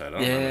wolf head. I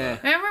don't remember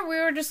that. Remember,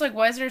 we were just like,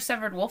 why is there a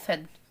severed wolf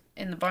head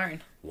in the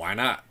barn? Why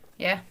not?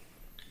 Yeah.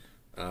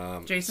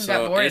 Jason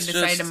got bored and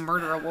decided to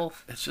murder a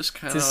wolf. It's just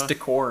kind of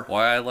decor.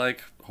 Why I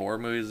like horror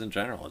movies in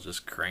general. It's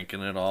just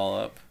cranking it all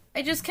up.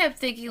 I just kept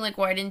thinking, like,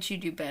 why didn't you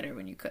do better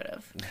when you could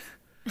have?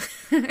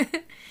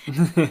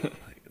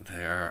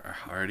 They are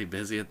already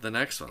busy at the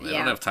next one. They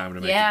don't have time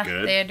to make it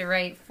good. They had to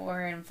write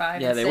 4 and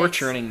 5 Yeah, and they 6. were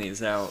churning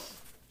these out.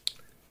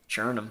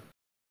 Churn them.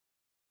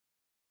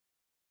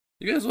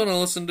 You guys want to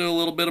listen to a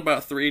little bit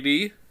about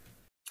 3D?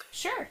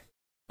 Sure.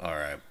 All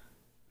right.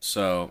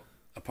 So,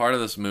 a part of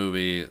this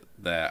movie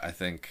that I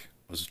think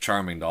was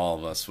charming to all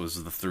of us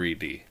was the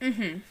 3D.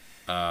 Mm-hmm.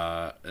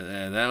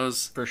 And that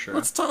was... For sure.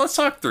 Let's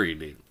talk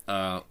 3D.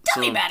 Tell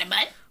me about it,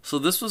 bud. So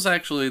this was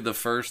actually the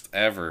first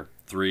ever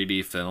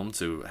 3D film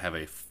to have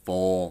a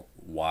full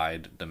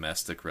wide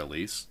domestic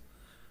release.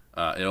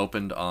 It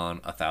opened on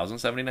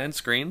 1,079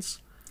 screens.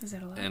 Is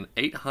that a lot? And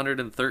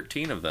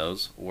 813 of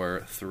those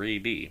were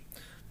 3D.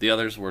 The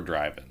others were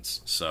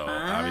drive-ins. So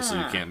obviously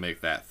you can't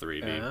make that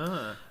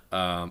 3D.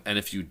 And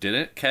if you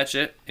didn't catch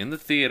it in the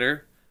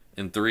theater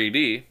in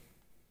 3D,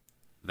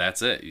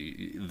 that's it.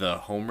 The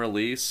home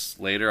release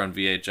later on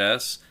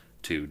VHS,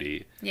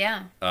 2D.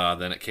 Yeah.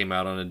 Then it came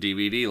out on a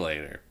DVD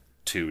later,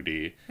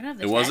 2D.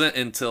 It wasn't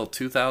until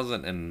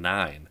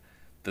 2009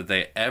 that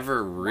they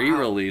ever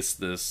re-released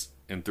this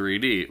in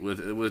 3D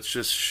with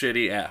just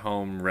shitty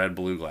at-home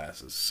red-blue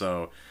glasses.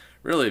 So,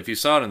 really, if you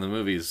saw it in the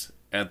movies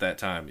at that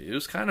time, it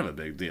was kind of a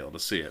big deal to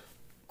see it.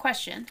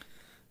 Question.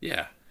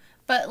 Yeah.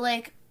 But,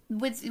 like,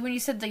 when you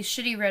said the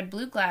shitty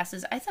red-blue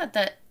glasses, I thought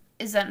that...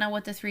 Is that not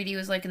what the 3D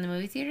was like in the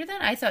movie theater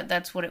then? I thought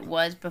that's what it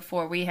was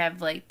before we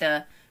have, like,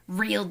 the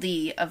real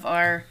D of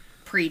our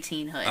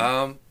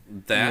pre-teenhood.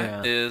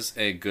 That is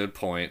a good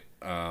point.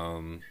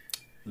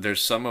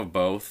 There's some of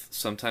both.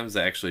 Sometimes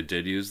they actually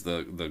did use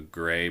the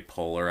gray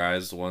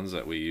polarized ones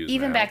that we use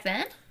Even now. back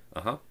then?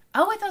 Uh-huh.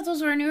 Oh, I thought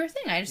those were a newer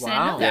thing. I just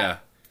didn't know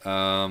that.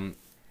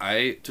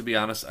 Yeah. To be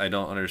honest, I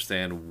don't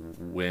understand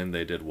when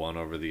they did one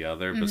over the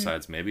other,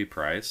 besides maybe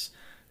price.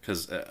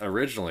 Because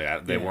originally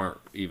they weren't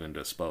even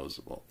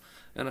disposable.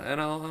 And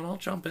I'll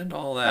jump into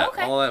all that,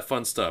 all that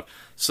fun stuff.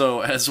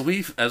 So as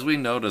we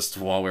noticed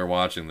while we were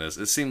watching this,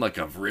 it seemed like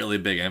a really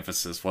big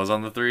emphasis was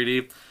on the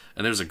 3D.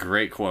 And there's a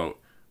great quote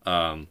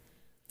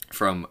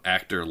from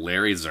actor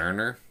Larry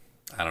Zerner.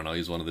 I don't know,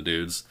 he's one of the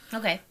dudes.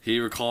 Okay. He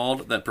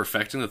recalled that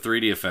perfecting the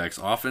 3D effects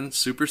often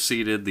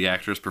superseded the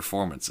actors'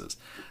 performances.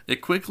 It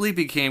quickly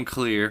became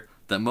clear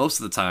that most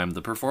of the time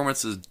the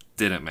performances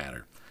didn't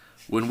matter.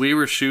 When we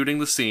were shooting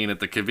the scene at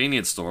the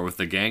convenience store with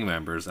the gang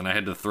members and I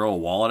had to throw a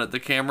wallet at the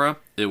camera,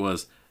 it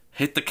was,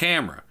 hit the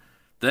camera.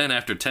 Then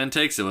after 10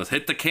 takes, it was,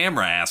 hit the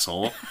camera,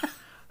 asshole.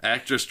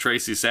 Actress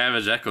Tracy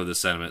Savage echoed the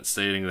sentiment,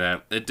 stating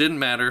that it didn't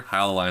matter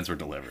how the lines were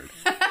delivered.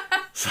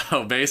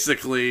 So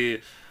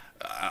basically,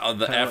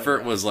 the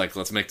effort was like,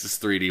 let's make this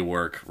 3D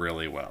work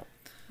really well.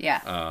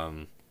 Yeah.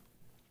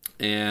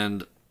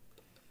 And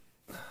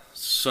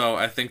so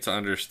I think to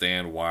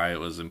understand why it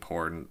was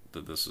important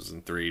that this was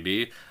in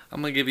 3D,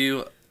 I'm going to give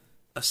you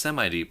a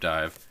semi-deep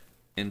dive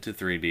into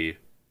 3D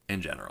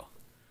in general.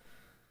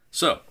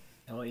 So,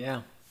 hell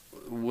yeah.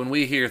 When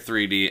we hear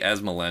 3D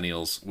as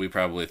millennials, we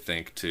probably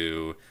think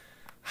to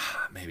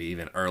maybe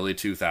even early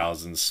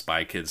 2000s,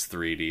 Spy Kids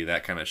 3D,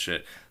 that kind of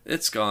shit.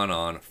 It's gone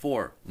on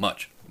for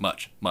much,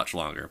 much, much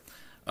longer.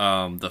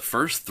 The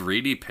first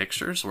 3D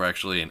pictures were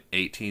actually in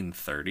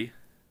 1830.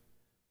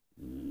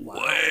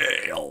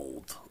 Way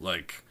old.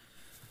 Like,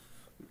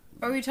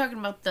 are we talking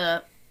about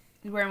the...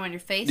 You wear them on your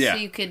face so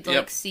you could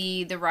like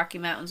see the Rocky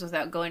Mountains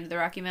without going to the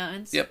Rocky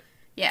Mountains? Yep.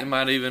 Yeah. It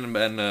might have even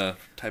been a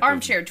type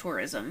armchair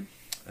tourism.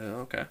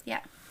 Okay. Yeah.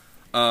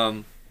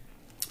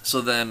 So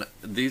then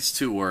these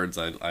two words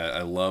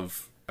I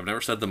love. I've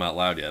never said them out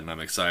loud yet, and I'm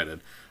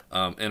excited.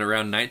 In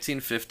around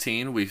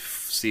 1915, we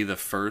see the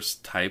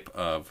first type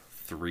of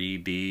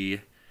 3D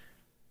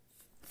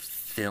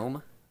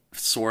film,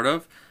 sort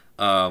of.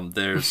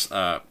 There's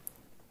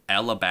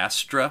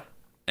Alabastra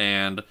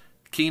and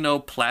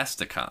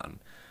Kinoplasticon.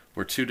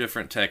 Were two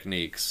different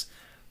techniques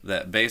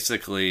that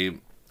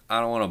basically, I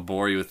don't want to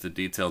bore you with the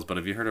details, but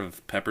have you heard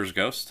of Pepper's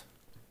Ghost?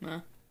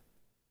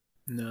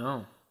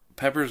 No.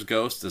 Pepper's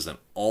Ghost is an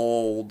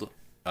old,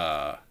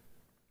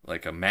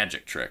 like a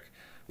magic trick,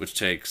 which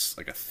takes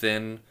like a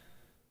thin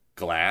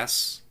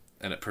glass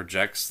and it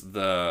projects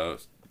the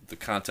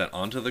content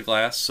onto the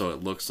glass so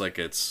it looks like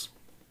it's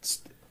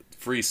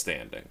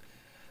freestanding.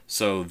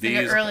 So these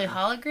like an early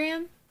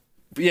hologram?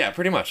 Yeah,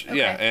 pretty much. Okay.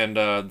 Yeah, and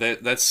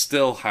that's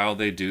still how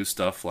they do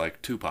stuff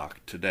like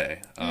Tupac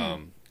today.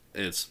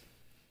 It's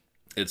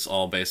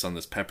all based on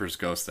this Pepper's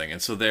Ghost thing.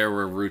 And so there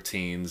were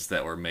routines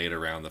that were made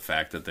around the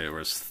fact that there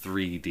was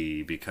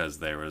 3D because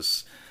there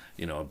was,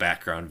 a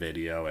background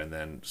video and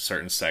then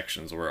certain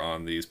sections were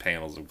on these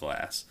panels of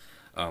glass.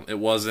 It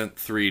wasn't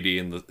 3D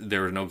and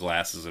there were no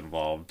glasses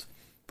involved,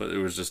 but there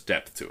was just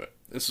depth to it.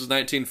 This was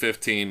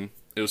 1915.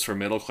 It was for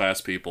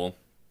middle-class people.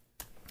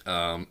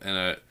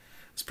 And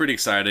it's pretty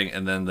exciting,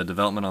 and then the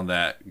development on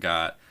that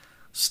got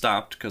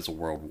stopped because of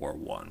World War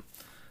One.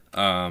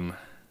 And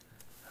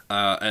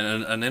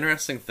an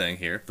interesting thing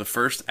here, the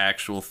first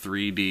actual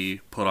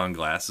 3D put-on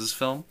glasses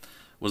film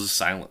was a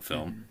silent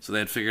film. So they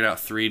had figured out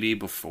 3D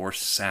before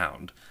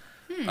sound.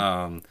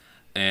 And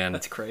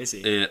that's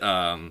crazy.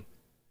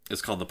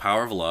 It's called The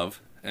Power of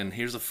Love, and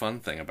here's a fun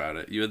thing about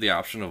it. You had the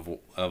option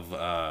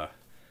of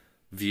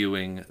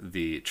viewing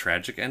the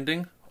tragic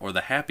ending or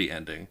the happy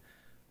ending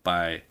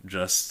by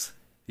just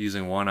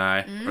using one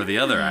eye or the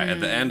other eye. At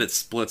the end, it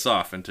splits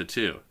off into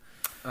two.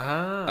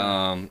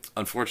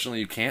 Unfortunately,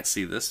 you can't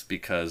see this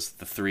because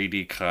the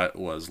 3D cut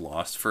was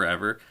lost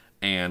forever,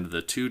 and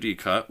the 2D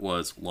cut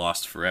was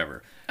lost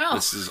forever. Oh.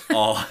 This is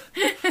all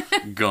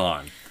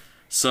gone.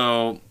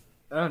 So,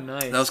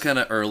 nice. That was kind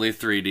of early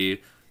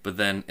 3D, but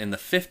then in the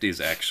 50s,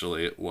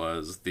 actually, it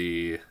was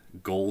the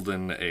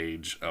golden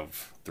age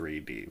of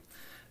 3D.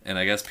 And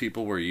I guess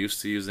people were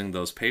used to using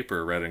those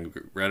paper red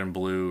and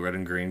blue, red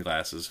and green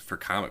glasses for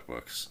comic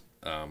books.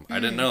 I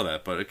didn't know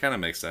that, but it kind of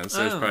makes sense.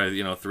 There's probably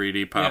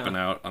 3D popping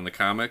out on the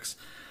comics.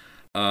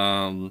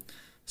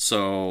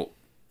 So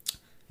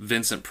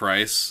Vincent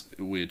Price,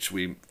 which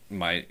you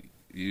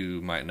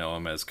might know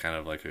him as kind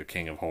of like a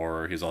king of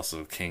horror. He's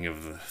also king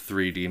of the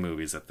 3D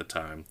movies at the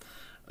time.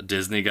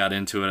 Disney got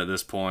into it at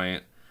this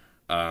point.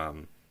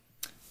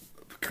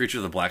 Creature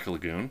of the Black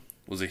Lagoon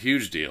was a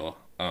huge deal.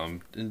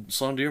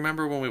 Sloan, do you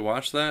remember when we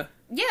watched that?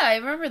 Yeah, I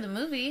remember the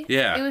movie.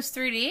 Yeah. It was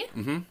 3D?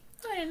 Mm-hmm.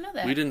 Oh, I didn't know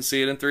that. We didn't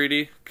see it in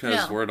 3D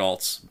because No. we're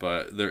adults,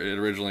 but it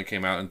originally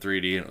came out in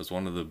 3D and it was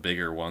one of the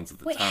bigger ones at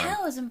the time. Wait,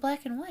 how is it in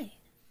black and white?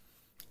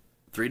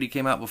 3D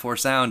came out before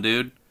sound,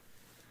 dude.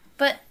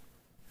 But,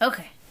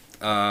 okay.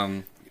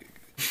 And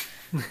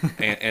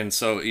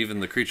so even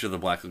the Creature of the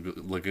Black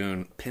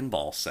Lagoon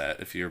pinball set,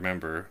 if you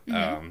remember,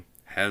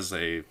 has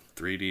a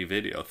 3D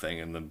video thing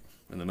in the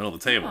middle of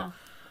the table.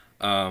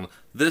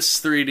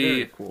 This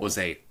 3D was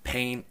a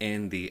pain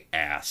in the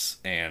ass,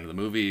 and the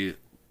movie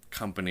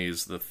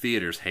companies, the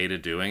theaters,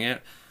 hated doing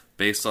it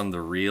based on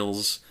the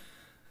reels.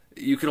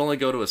 You could only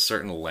go to a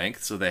certain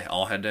length, so they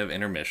all had to have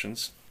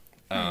intermissions.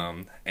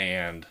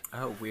 And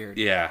weird.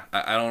 Yeah,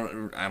 I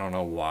don't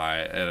know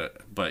why,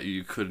 but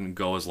you couldn't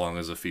go as long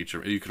as a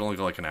feature. You could only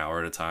go like an hour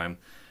at a time,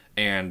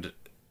 and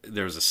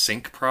there was a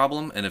sync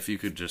problem. And if you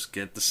could just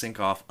get the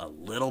sync off a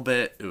little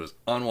bit, it was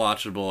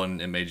unwatchable,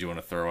 and it made you want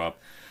to throw up.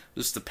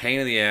 Just a pain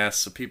in the ass.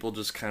 So people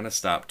just kind of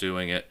stopped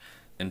doing it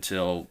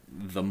until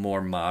the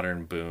more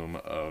modern boom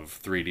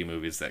of 3D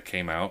movies that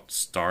came out,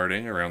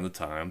 starting around the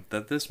time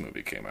that this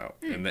movie came out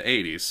in the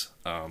 80s,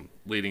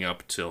 leading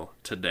up till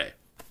today.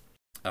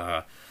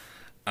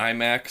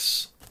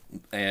 IMAX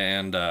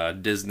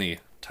and Disney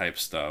type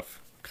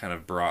stuff kind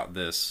of brought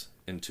this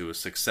into a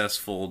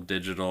successful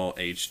digital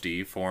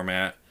HD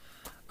format.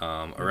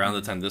 Around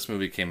the time this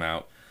movie came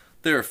out,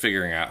 they were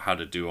figuring out how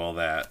to do all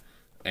that,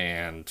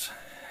 and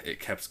it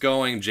kept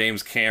going.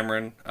 James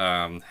Cameron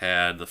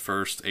had the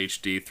first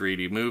HD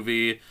 3D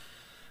movie.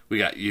 We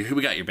got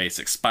your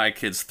basic Spy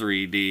Kids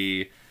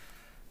 3D.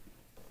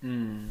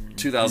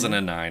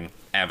 2009,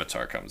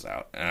 Avatar comes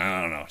out. And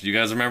I don't know. Do you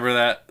guys remember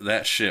that?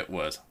 That shit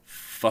was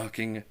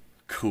fucking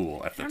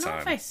cool at the time. I don't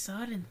know if I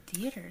saw it in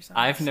theaters. Honestly.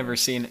 I've never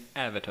seen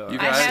Avatar.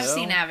 I have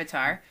seen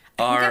Avatar.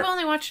 I think I've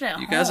only watched it at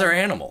home. You guys are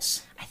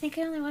animals. I think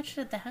I only watched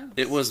it at the house.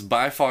 It was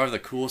by far the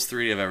coolest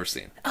 3D I've ever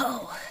seen.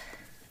 Oh.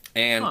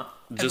 And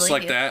just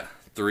like that,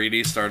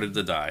 3D started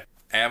to die.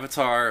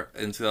 Avatar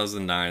in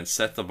 2009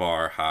 set the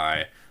bar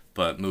high,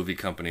 but movie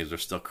companies are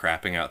still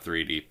crapping out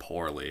 3D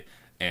poorly.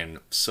 And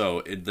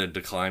so the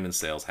decline in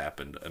sales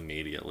happened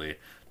immediately.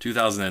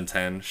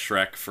 2010,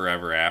 Shrek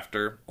Forever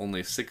After,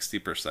 only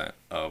 60%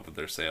 of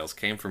their sales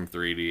came from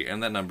 3D,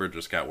 and that number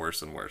just got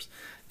worse and worse.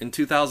 In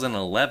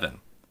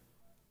 2011,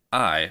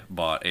 I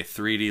bought a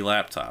 3D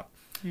laptop,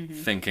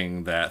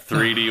 thinking that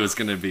 3D was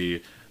going to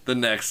be the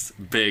next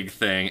big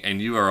thing,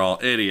 and you are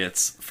all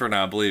idiots for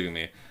not believing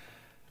me.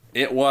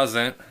 It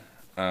wasn't.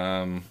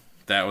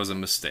 That was a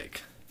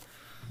mistake.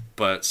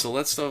 But so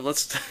let's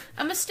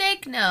a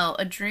mistake? No,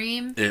 a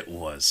dream. It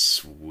was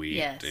sweet,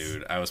 yes.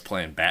 Dude. I was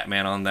playing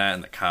Batman on that,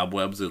 and the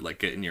cobwebs would like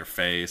get in your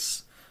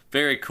face.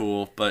 Very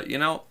cool, but you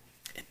know,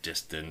 it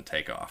just didn't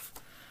take off.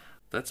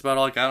 That's about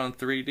all I got on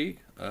 3D.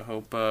 I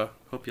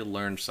hope you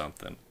learned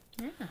something.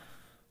 Yeah.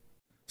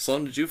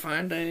 Sloan, did you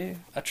find a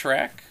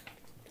track?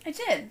 I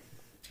did.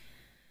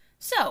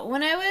 So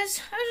when I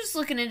was just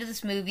looking into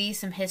this movie,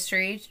 some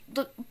history,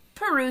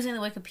 perusing the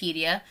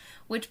Wikipedia,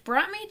 which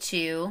brought me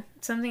to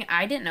something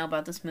I didn't know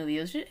about this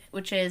movie,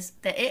 which is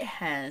that it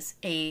has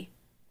a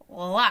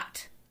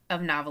lot of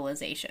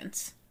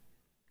novelizations.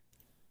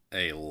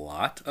 A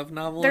lot of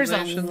novelizations? There's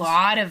a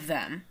lot of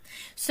them.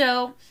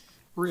 So,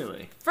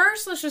 really?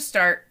 First, let's just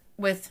start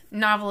with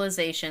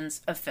novelizations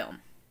of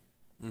film.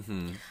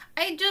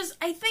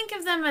 I think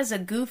of them as a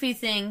goofy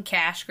thing,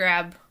 cash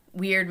grab,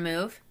 weird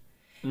move.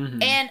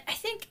 And I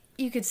think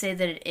you could say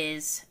that it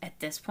is at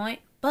this point,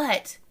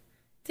 but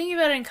thinking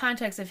about it in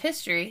context of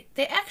history,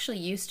 they actually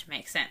used to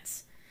make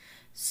sense.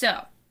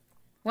 So,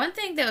 one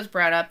thing that was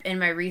brought up in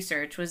my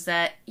research was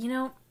that, you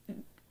know,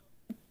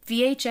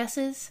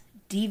 VHSs,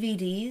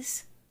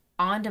 DVDs,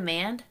 on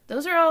demand,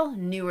 those are all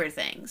newer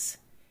things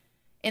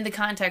in the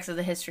context of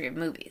the history of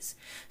movies.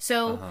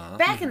 So,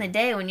 back in the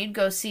day when you'd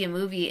go see a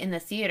movie in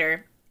the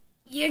theater,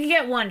 you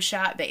get one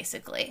shot,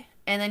 basically.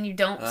 And then you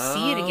don't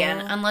see it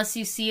again unless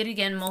you see it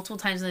again multiple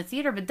times in the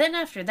theater. But then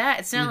after that,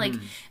 it's not like...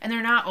 And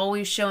they're not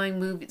always showing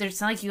movies. It's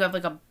not like you have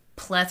like a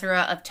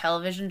plethora of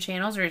television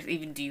channels, or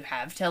even do you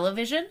have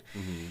television?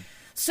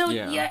 So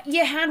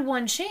you had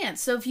one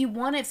chance. So if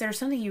there's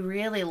something you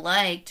really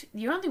liked,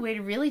 the only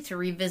way to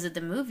revisit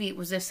the movie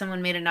was if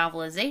someone made a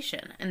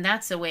novelization. And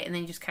that's the way... And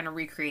then you just kind of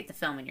recreate the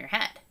film in your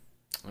head.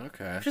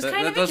 Okay. Which is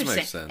kind of does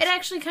interesting. make sense. It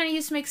actually kind of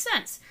used to make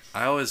sense.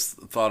 I always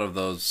thought of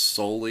those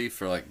solely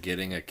for like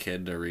getting a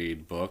kid to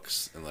read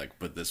books and like,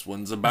 but this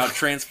one's about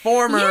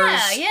Transformers.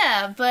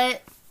 Yeah,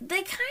 but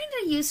they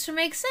kind of used to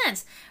make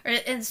sense.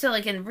 And so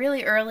like in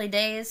really early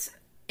days,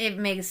 it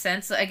makes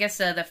sense. I guess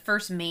the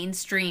first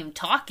mainstream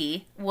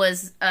talkie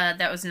was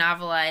that was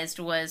novelized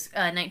was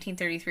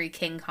 1933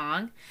 King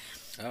Kong.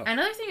 Oh.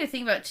 Another thing to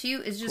think about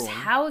too is just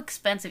how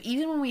expensive,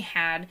 even when we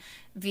had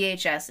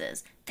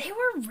VHSs, they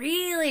were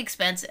really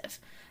expensive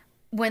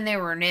when they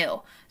were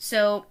new.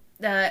 So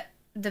the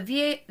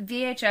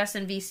VHS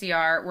and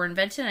VCR were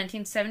invented in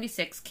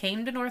 1976,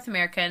 came to North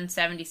America in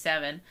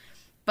 1977,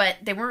 but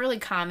they weren't really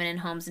common in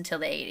homes until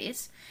the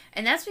 80s.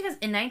 And that's because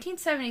in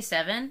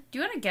 1977, do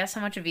you want to guess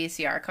how much a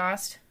VCR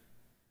cost?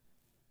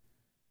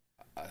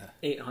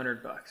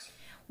 $800.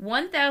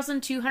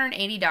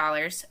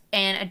 $1,280,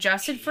 and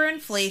adjusted for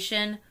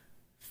inflation,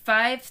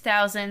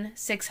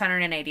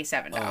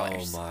 $5,687.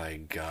 Oh my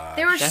god.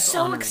 They were That's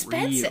so unreal.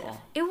 expensive.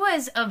 It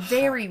was a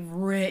very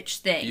rich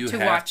thing You to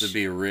have watch. to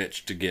be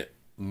rich to get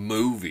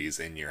movies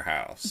in your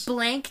house.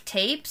 Blank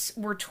tapes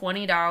were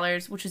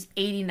 $20, which is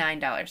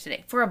 $89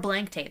 today. For a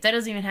blank tape. That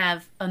doesn't even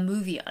have a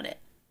movie on it.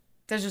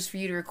 That's just for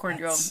you to record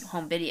your own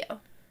home video.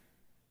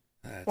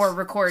 Or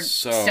record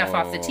stuff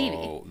off the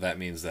TV. That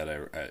means that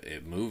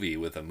a movie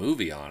with a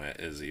movie on it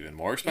is even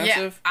more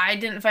expensive? Yeah, I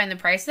didn't find the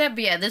price of that,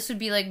 but yeah, this would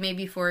be like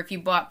maybe for if you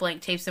bought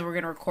blank tapes that were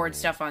going to record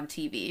stuff on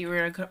TV. You were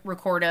going to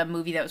record a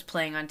movie that was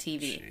playing on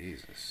TV.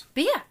 Jesus.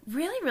 But yeah,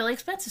 really, really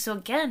expensive. So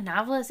again,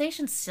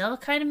 novelization still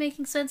kind of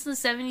making sense in the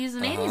 70s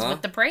and 80s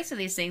with the price of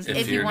these things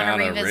if you want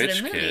to revisit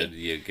a movie. Kid,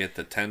 you get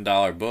the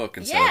 $10 book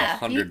instead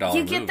of a $100 movie.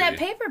 You get that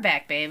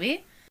paperback,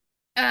 baby.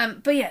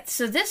 But yeah,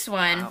 so this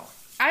one... Wow.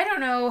 I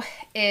don't know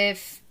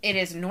if it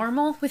is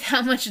normal with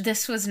how much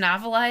this was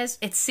novelized.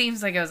 It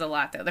seems like it was a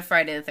lot, though, the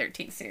Friday the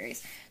 13th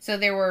series. So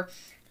there were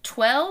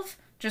 12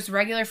 just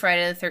regular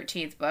Friday the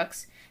 13th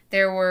books.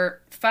 There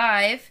were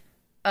 5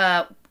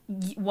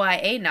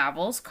 YA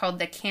novels called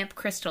the Camp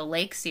Crystal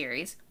Lake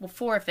series. Well,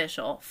 4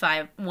 official,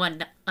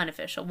 1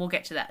 unofficial. We'll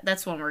get to that.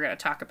 That's one we're going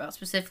to talk about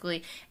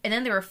specifically. And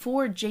then there were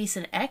 4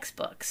 Jason X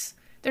books.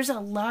 There's a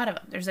lot of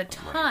them. There's a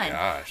ton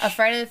of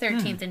Friday the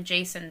 13th and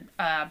Jason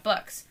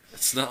books.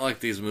 It's not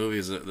like these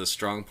movies, the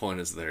strong point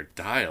is their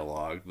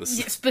dialogue.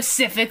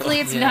 Specifically,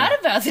 it's not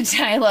about the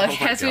dialogue,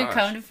 as we've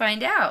come to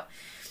find out.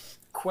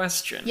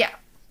 Question. Yeah.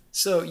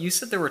 So, you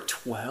said there were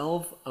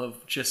 12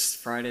 of just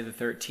Friday the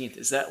 13th.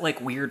 Is that, like,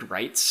 weird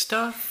rights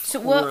stuff? So,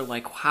 well, or,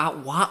 like, how,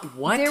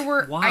 what? There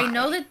were, Why? I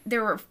know that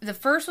there were, the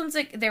first ones,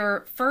 like, there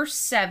were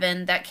first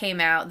 7 that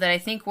came out that I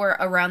think were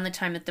around the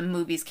time that the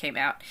movies came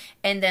out.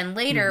 And then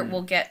later,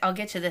 I'll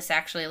get to this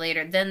actually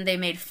later. Then they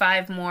made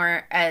 5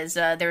 more as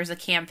there was a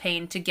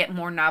campaign to get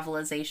more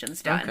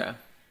novelizations done. Okay.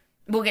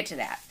 We'll get to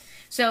that.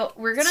 So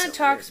we're gonna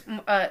talk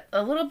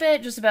a little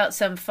bit just about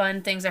some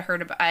fun things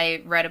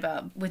I read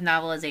about with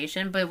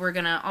novelization, but we're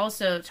gonna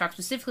also talk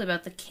specifically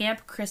about the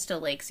Camp Crystal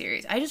Lake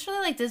series. I just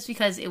really like this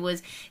because it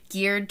was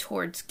geared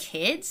towards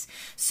kids.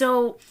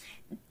 So,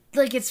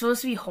 like, it's supposed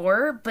to be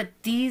horror, but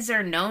these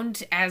are known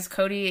to, as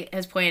Cody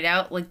has pointed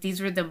out, like, these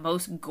were the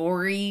most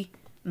gory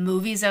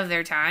movies of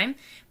their time,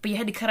 but you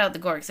had to cut out the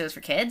gore because it was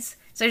for kids.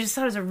 So I just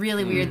thought it was a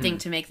really weird thing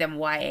to make them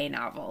YA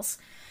novels.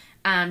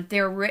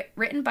 They were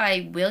written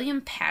by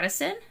William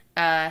Pattison.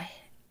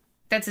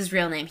 That's his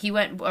real name. He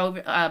went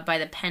by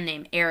the pen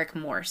name Eric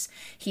Morse.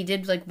 He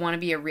did want to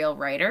be a real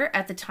writer.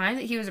 At the time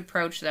that he was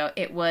approached, though,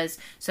 it was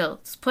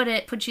let's put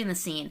you in the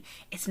scene.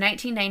 It's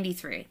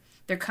 1993.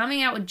 They're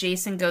coming out with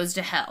Jason Goes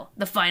to Hell,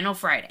 the final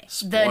Friday,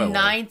 Spoiler. the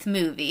 9th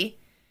movie.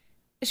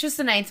 It's just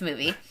the 9th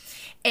movie,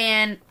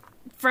 and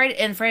Friday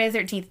the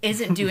 13th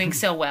isn't doing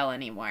so well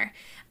anymore.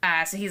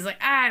 So he's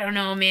like, I don't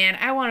know, man.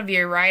 I want to be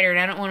a writer, and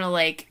I don't want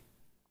to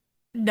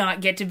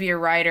not get to be a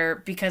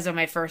writer because of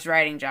my first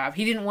writing job.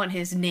 He didn't want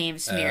his name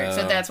smeared,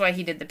 so that's why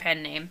he did the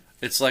pen name.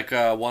 It's like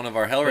one of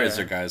our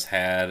Hellraiser guys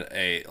had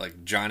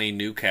Johnny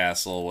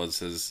Newcastle was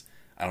his,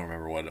 I don't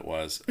remember what it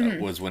was,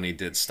 was when he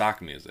did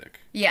stock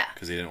music. Yeah.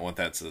 Because he didn't want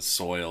that to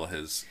soil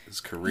his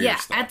career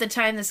stuff. At the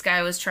time this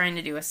guy was trying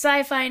to do a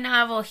sci-fi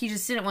novel, he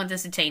just didn't want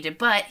this to taint it,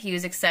 but he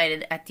was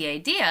excited at the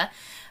idea.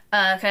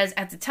 Because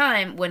at the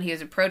time, when he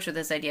was approached with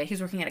this idea, he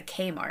was working at a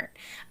Kmart.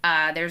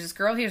 There was this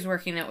girl he was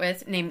working it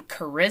with named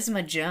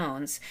Charisma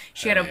Jones.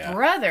 She had a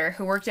brother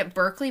who worked at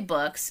Berkeley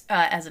Books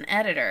as an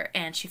editor,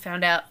 and she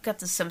got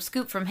some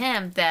scoop from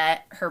him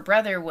that her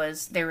brother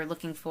they were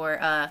looking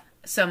for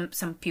some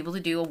people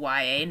to do a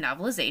YA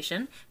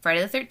novelization,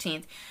 Friday the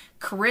 13th.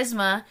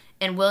 Charisma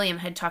and William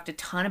had talked a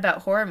ton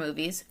about horror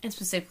movies, and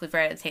specifically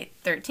Friday the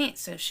 13th.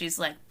 So she's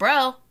like,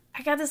 bro,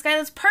 I got this guy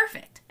that's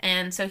perfect.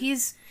 And so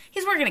he's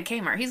working at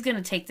Kmart. He's going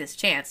to take this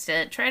chance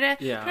to try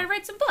to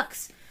write some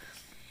books.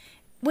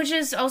 Which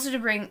is also to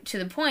bring to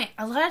the point,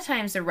 a lot of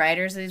times the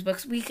writers of these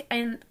books,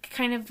 and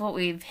kind of what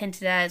we've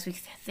hinted at is we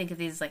think of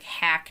these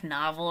hack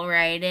novel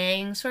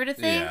writing sort of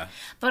thing. Yeah.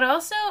 But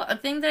also, a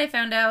thing that I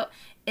found out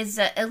is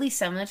that at least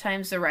some of the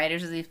times the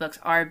writers of these books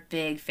are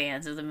big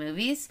fans of the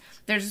movies.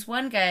 There's this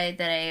one guy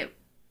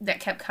that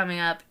kept coming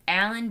up,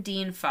 Alan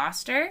Dean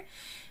Foster,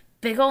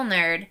 big ol'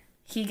 nerd.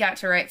 He got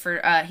to write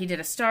for, he did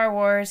a Star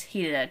Wars,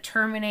 he did a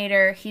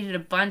Terminator, he did a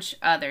bunch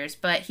others,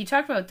 but he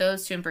talked about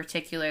those 2 in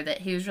particular,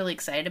 that he was really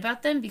excited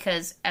about them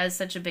because as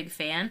such a big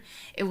fan,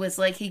 it was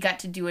like he got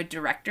to do a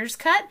director's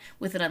cut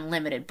with an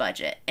unlimited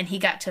budget, and he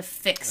got to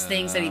fix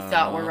things that he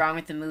thought were wrong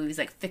with the movies,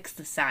 like fix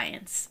the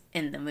science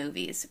in the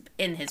movies,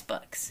 in his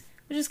books,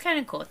 which is kind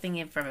of cool,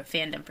 thinking from a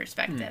fandom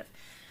perspective.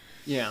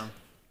 Yeah.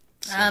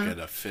 It's like an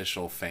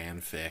official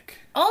fanfic.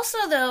 Also,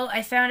 though,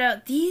 I found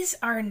out these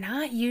are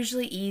not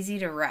usually easy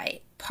to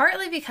write.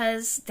 Partly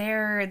because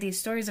they're these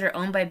stories that are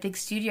owned by big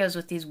studios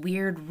with these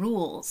weird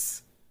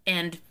rules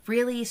and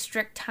really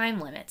strict time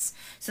limits.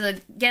 So,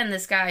 again,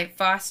 this guy,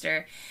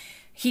 Foster,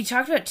 he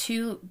talked about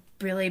 2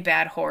 really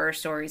bad horror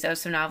stories. That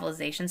was some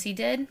novelizations he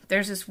did.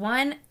 There's this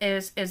one,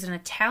 is an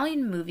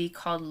Italian movie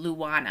called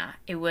Luana.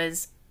 It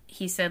was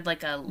he said,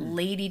 like a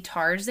Lady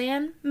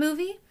Tarzan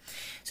movie.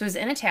 So it was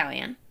in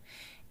Italian.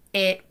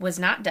 It was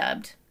not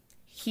dubbed.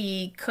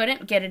 He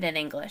couldn't get it in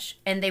English,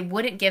 and they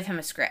wouldn't give him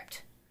a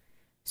script.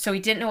 So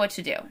he didn't know what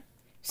to do.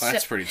 Well,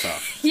 that's pretty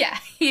tough. Yeah,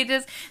 he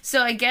just...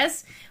 So I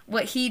guess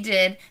what he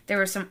did, there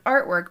was some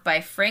artwork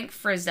by Frank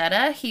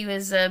Frazetta. He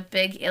was a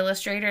big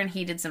illustrator, and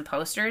he did some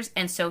posters.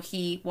 And so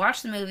he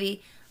watched the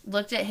movie,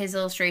 looked at his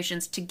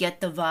illustrations to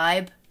get the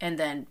vibe, and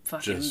then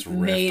fucking Just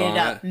made riffed it on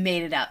up. it?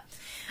 Made it up.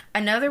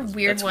 Another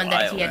weird That's one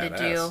that he wild. had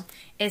to do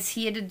is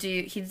he did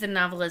the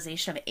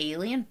novelization of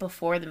Alien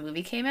before the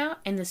movie came out,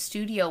 and the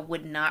studio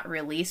would not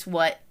release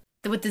what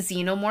the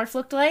xenomorph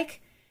looked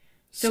like.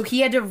 So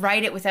he had to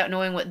write it without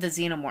knowing what the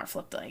xenomorph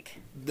looked like.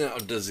 No,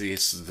 does he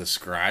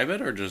describe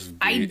it or just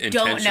be I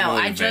don't know.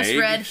 I just vague?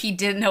 read he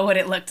didn't know what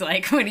it looked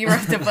like when he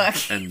wrote the book.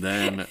 And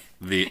then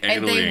the alien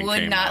And they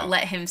would came not out.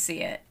 let him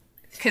see it.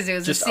 Because it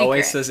was Just a secret.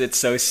 always says it's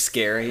so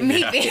scary.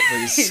 Maybe.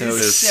 It was so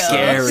It's so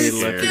scary scary.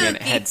 looking, and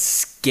it had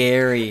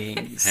scary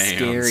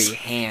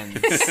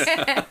hands.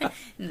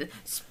 The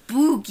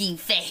spooky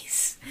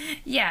face.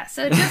 Yeah,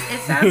 so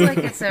it sounds like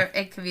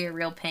it could be a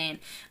real pain.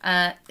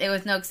 It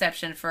was no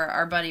exception for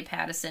our buddy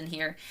Pattison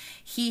here.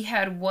 He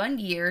had 1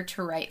 year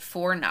to write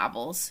 4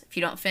 novels. If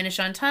you don't finish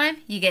on time,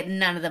 you get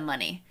none of the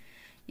money.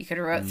 You could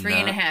have wrote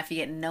 3.5, you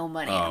get no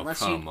money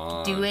unless you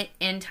do it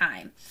in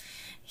time.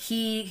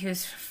 He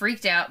was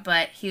freaked out,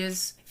 but he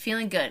was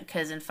feeling good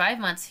because in 5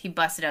 months he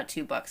busted out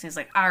 2 books. He was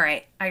like, "All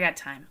right, I got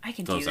time. I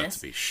can do Those this." have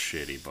to be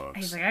shitty books.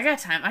 He's like, I got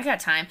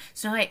time.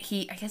 So I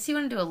guess he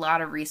wanted to do a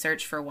lot of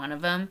research for one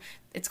of them.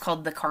 It's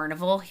called The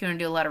Carnival. He wanted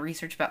to do a lot of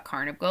research about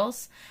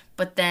carnivals.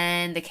 But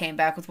then they came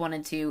back with 1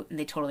 and 2, and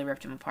they totally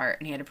ripped him apart,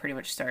 and he had to pretty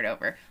much start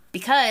over.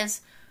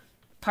 Because,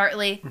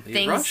 partly,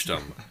 He rushed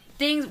him.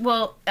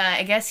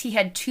 I guess he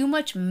had too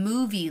much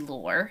movie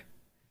lore,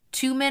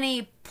 too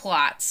many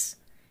plots,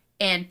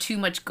 and too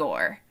much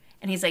gore.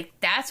 And he's like,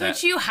 that's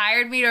what you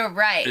hired me to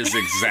write. Is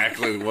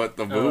exactly what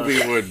the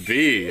movie would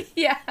be.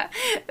 Yeah.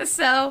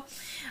 So,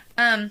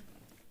 another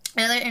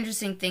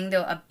interesting thing,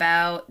 though,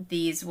 about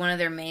these, one of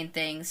their main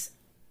things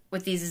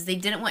with these is they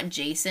didn't want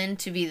Jason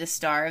to be the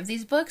star of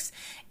these books.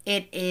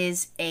 It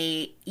is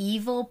a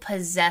evil,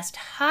 possessed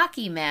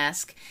hockey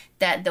mask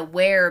that the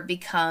wearer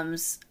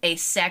becomes a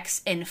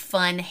sex and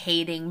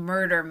fun-hating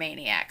murder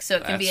maniac. So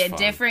it can be a That's fun.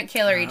 different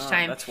killer each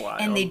time. That's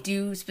wild. And they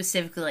do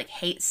specifically, like,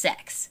 hate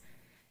sex.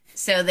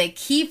 So they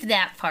keep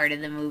that part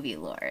of the movie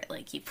lore.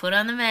 Like, you put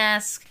on the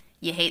mask,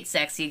 you hate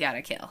sex, you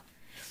gotta kill.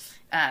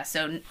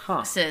 So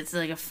it's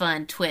like a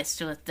fun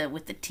twist with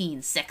the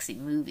teen sexy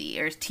movie,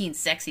 or teen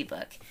sexy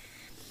book.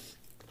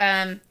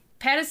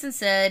 Pattison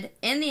said,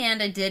 "In the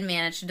end, I did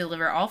manage to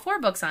deliver all 4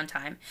 books on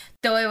time,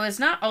 though I was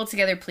not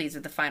altogether pleased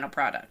with the final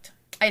product.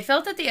 I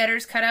felt that the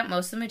editors cut out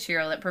most of the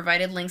material that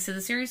provided links to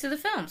the series of the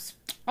films.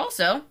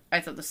 Also,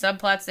 I thought the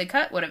subplots they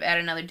cut would have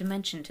added another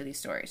dimension to these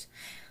stories.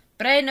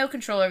 But I had no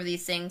control over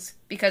these things,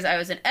 because I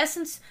was in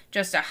essence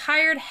just a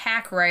hired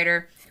hack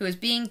writer who was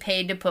being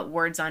paid to put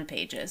words on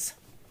pages."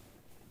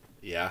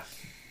 Yeah.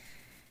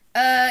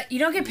 You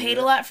don't get paid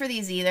a lot for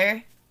these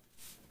either.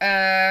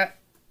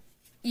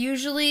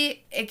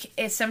 Usually,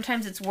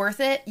 sometimes it's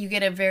worth it. You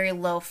get a very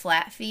low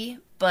flat fee,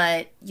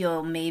 but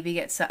you'll maybe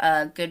get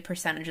a good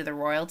percentage of the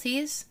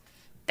royalties.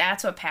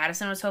 That's what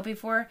Pattison was hoping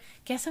for.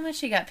 Guess how much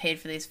he got paid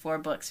for these 4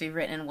 books we've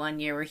written in 1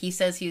 year, where he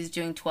says he was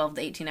doing 12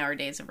 to 18-hour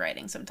days of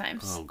writing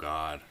sometimes. Oh,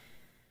 God.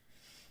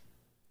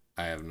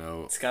 I have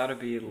no... It's got to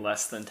be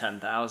less than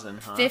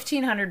 10,000, huh?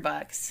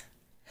 $1,500.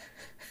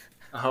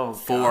 Oh,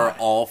 For God.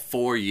 all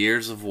 4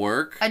 years of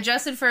work?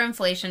 Adjusted for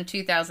inflation,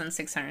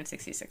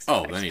 $2,666.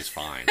 Oh, then he's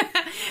fine.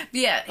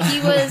 Yeah,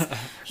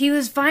 he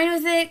was fine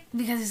with it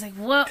because he's like,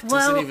 what? It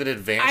doesn't even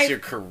advance your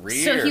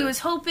career. So he was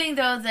hoping,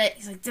 though, that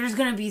he's like, there's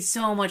going to be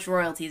so much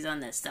royalties on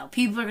this, though.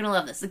 People are going to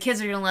love this. The kids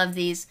are going to love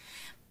these.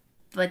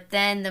 But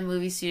then the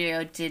movie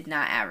studio did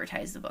not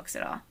advertise the books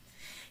at all.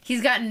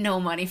 He's got no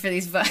money for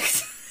these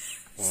books.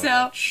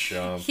 So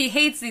he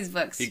hates these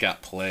books. He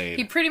got played.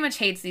 He pretty much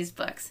hates these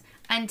books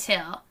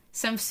until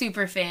some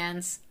super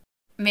fans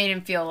made him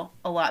feel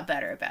a lot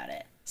better about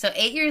it. So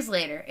 8 years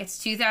later, it's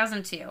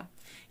 2002.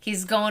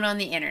 He's going on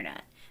the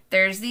internet.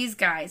 There's these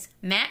guys,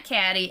 Matt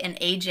Caddy and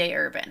AJ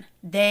Urban.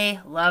 They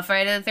love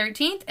Friday the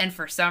 13th, and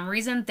for some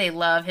reason, they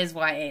love his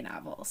YA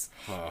novels.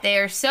 They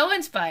are so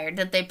inspired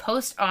that they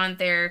post on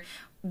their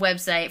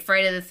website,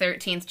 Friday the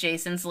 13th,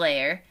 Jason's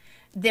Lair,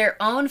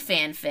 their own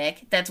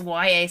fanfic that's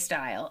YA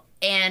style,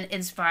 and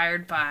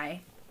inspired by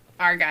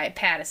our guy,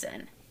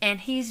 Pattison. And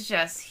he's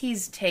so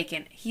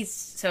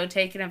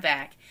taken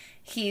aback.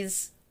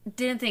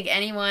 Didn't think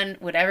anyone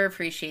would ever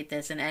appreciate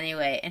this in any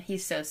way, and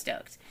he's so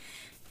stoked.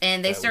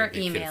 And they start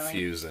emailing.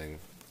 Confusing.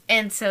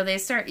 And so they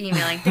start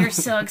emailing. They're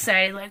so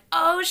excited, like,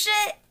 oh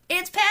shit,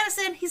 it's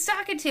Pattison. He's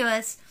talking to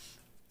us.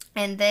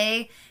 And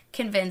they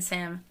convince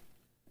him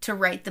to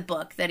write the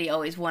book that he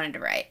always wanted to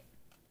write.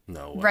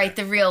 No way. Write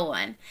the real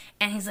one.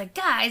 And he's like,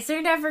 guys,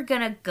 they're never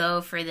gonna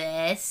go for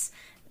this.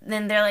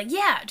 then they're like,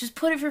 yeah, just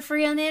put it for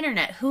free on the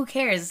internet. Who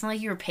cares? It's not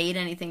like you were paid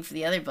anything for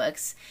the other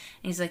books.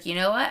 And he's like, you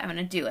know what? I'm going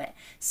to do it.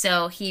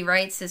 So he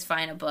writes his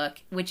final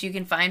book, which you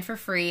can find for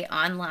free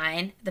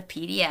online, the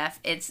PDF.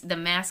 It's The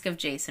Mask of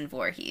Jason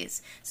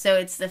Voorhees. So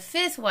it's the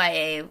 5th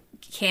YA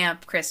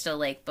Camp Crystal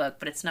Lake book,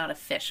 but it's not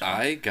official.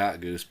 I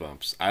got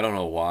goosebumps. I don't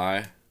know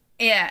why.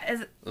 Yeah,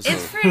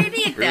 it's pretty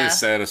neat, though. Really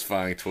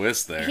satisfying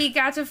twist there. He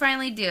got to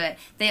finally do it.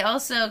 They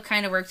also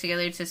kind of worked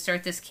together to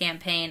start this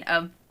campaign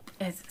of...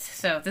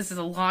 So this is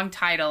a long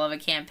title of a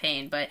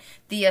campaign, but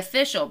the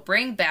official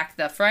Bring Back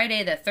the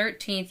Friday the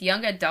 13th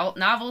Young Adult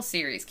Novel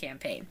Series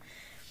campaign.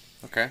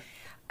 Okay.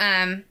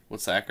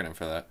 What's the acronym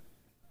for that?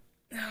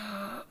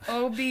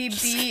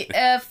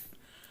 OBBF.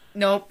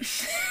 Nope.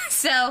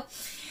 So,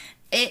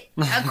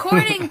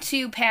 according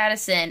to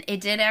Pattison,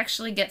 it did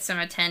actually get some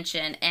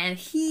attention, and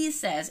he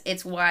says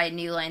it's why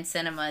New Line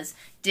Cinemas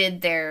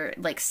did their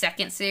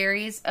second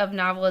series of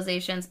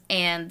novelizations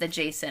and the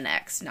Jason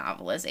X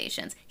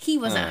novelizations. He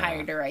wasn't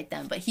hired to write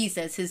them, but he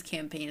says his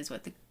campaign is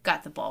what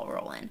got the ball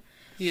rolling.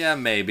 Yeah,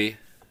 maybe.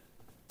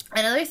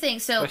 Another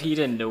thing, but he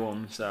didn't do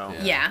them, so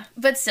yeah,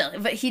 but still,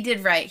 he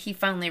did write. He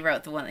finally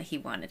wrote the one that he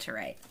wanted to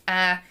write.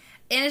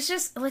 And it's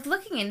just,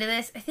 looking into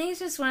this, I think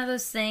it's just one of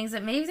those things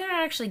that maybe they're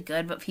not actually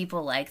good, but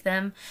people like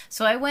them.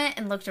 So I went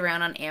and looked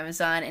around on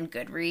Amazon and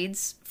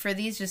Goodreads for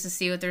these just to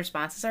see what the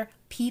responses are.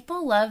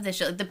 People love this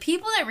show. The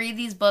people that read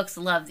these books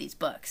love these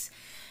books.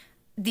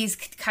 These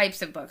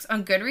types of books.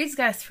 On Goodreads,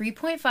 got a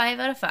 3.5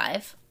 out of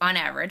 5 on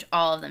average.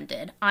 All of them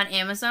did. On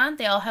Amazon,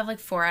 they all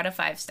have 4 out of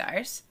 5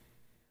 stars.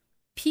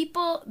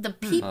 The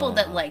people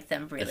that like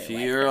them really like them.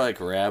 If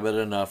you're rabid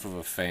enough of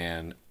a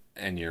fan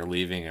and you're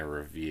leaving a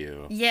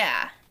review.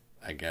 Yeah.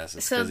 I guess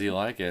it's because you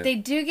like it. They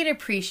do get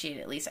appreciated,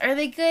 at least. Are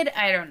they good?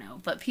 I don't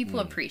know. But people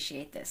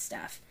appreciate this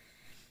stuff.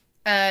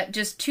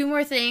 Just 2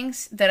 more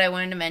things that I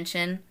wanted to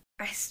mention.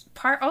 I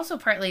also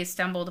partly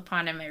stumbled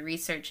upon in my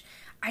research.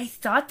 I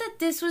thought that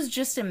this was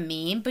just a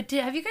meme, but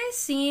have you guys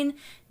seen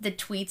the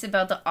tweets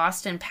about the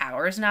Austin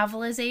Powers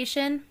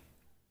novelization?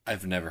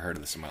 I've never heard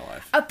of this in my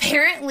life.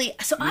 Apparently.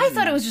 So I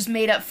thought it was just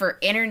made up for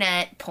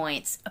internet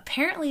points.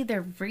 Apparently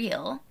they're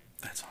real.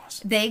 That's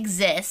awesome. They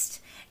exist.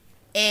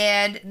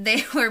 And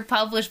they were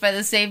published by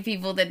the same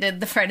people that did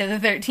the Friday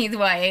the 13th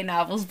YA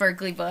novels,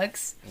 Berkeley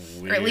Books.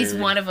 Weird. Or at least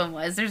one of them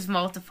was. There's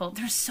multiple.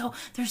 There's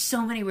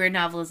so many weird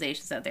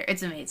novelizations out there.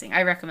 It's amazing.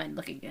 I recommend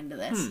looking into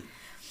this.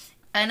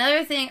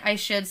 Another thing I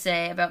should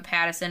say about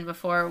Pattison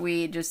before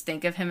we just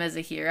think of him as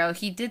a hero,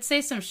 he did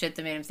say some shit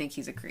that made him think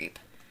he's a creep.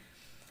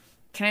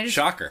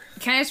 Shocker.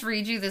 Can I just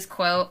read you this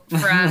quote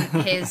from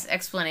his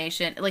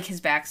explanation, his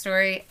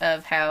backstory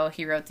of how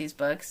he wrote these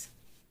books?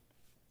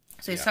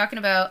 So he's talking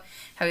about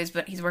how he's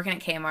working at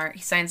Kmart.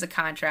 He signs a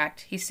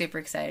contract. He's super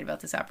excited about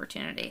this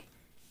opportunity.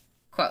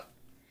 Quote.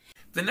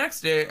 The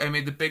next day, I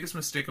made the biggest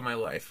mistake of my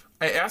life.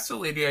 I asked a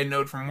lady I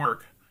knowed from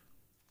work,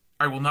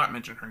 I will not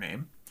mention her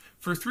name,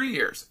 for 3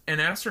 years, and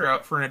asked her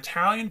out for an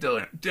Italian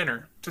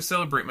dinner to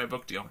celebrate my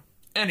book deal.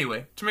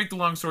 Anyway, to make the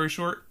long story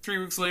short, 3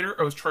 weeks later,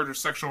 I was charged with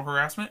sexual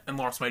harassment and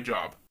lost my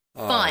job.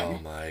 Fun. Oh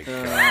my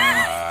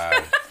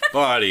god.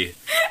 Buddy.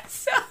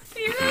 So,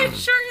 you really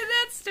shortened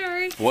that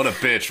story. What a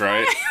bitch,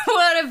 right?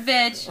 What a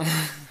bitch.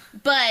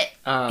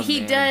 But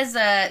he does,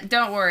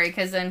 don't worry,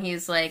 because then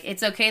he's like,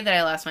 it's okay that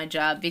I lost my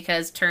job,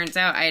 because turns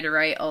out I had to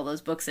write all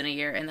those books in a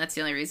year, and that's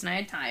the only reason I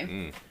had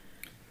time.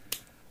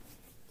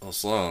 Well,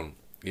 Sloan,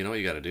 you know what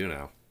you gotta do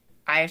now?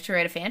 I have to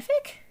write a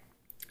fanfic?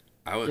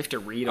 You have to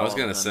read all of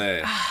them. I was gonna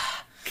say,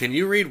 can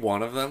you read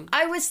one of them?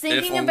 I was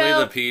thinking if only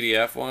the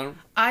PDF one?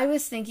 I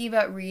was thinking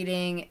about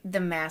reading The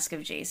Mask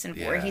of Jason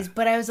Voorhees,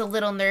 but I was a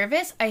little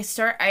nervous.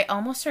 I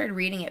almost started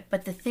reading it,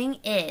 but the thing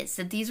is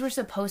that these were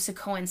supposed to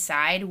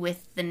coincide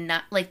with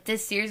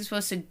this series is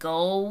supposed to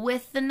go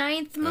with the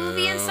 9th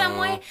movie in some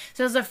way.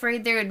 So I was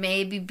afraid there would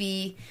maybe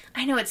be.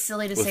 I know it's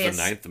silly to say with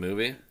the 9th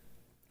movie.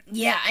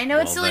 Yeah, I know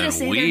it's silly to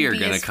say we are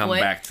going to come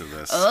back to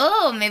this.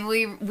 Oh,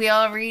 maybe we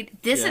all read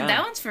this. Yeah.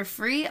 That one's for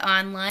free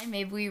online.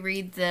 Maybe we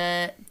read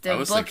the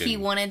book he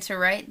wanted to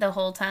write the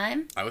whole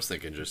time. I was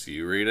thinking just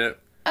you read it.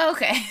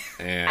 Okay,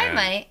 and I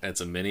might.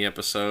 It's a mini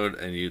episode,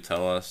 and you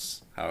tell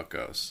us how it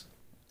goes.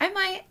 I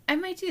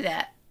might do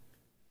that.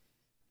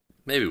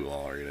 Maybe we'll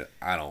all read it.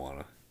 I don't want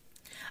to.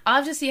 I'll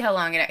have to see how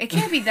long it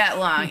can't be that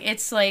long.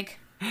 It's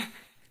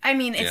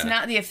it's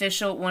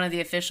not one of the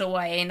official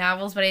YA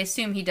novels, but I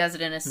assume he does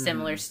it in a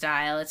similar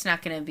style. It's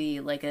not going to be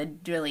a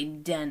really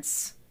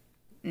dense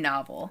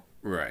novel.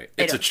 Right.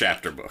 It's a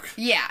chapter book.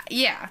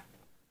 Yeah.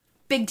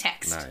 Big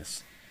text.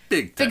 Nice.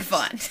 Big text.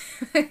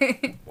 Big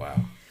font. Wow.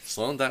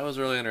 Sloan, that was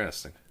really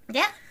interesting.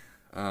 Yeah.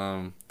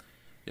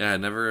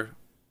 Another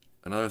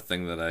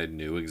thing that I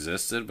knew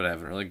existed, but I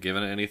haven't really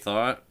given it any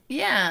thought.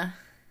 Yeah.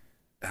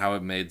 How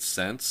it made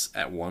sense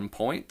at one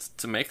point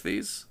to make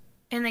these.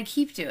 And they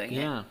keep doing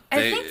it. Yeah.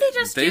 I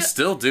think they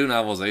still do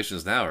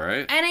novelizations now,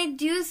 right? And I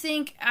do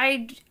think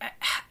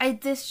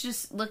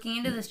looking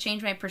into this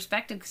changed my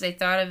perspective, because I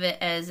thought of it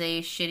as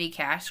a shitty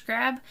cash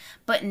grab.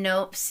 But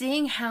nope,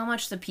 seeing how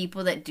much the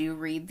people that do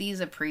read these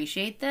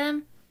appreciate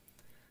them,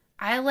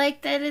 I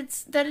like that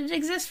it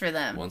exists for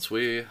them. Once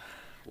we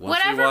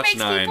Whatever watch makes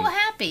 9, people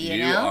happy, you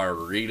know? You are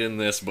reading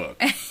this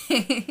book.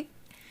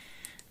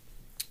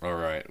 All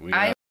right.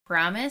 I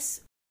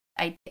promise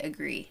I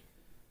agree.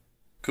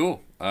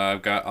 Cool.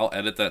 I'll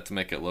edit that to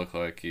make it look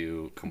like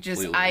you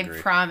completely agree.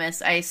 I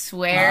promise. I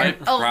swear.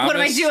 What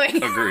am I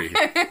doing? Agree.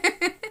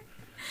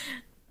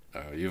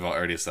 You've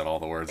already said all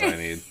the words I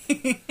need.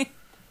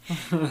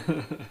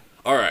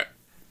 All right.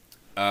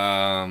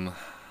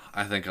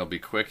 I think I'll be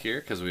quick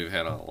here because we've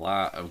had a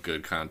lot of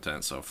good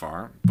content so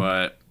far,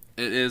 but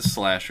it is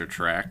slasher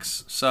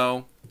tracks,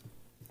 so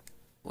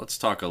let's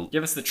talk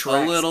Give us the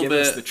tracks. a little Give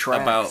bit us the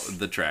tracks. about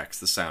the tracks,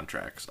 the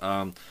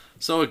soundtracks.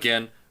 So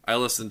again, I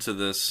listened to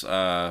this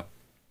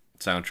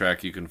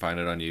soundtrack. You can find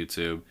it on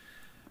YouTube.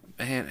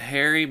 Man,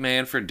 Harry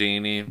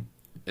Manfredini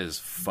is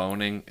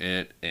phoning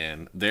it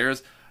in.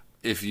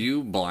 If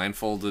you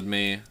blindfolded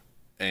me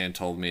and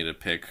told me to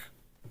pick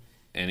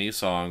any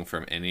song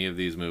from any of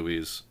these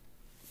movies,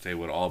 they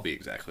would all be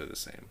exactly the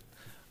same.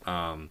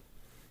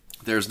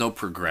 There's no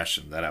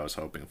progression that I was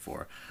hoping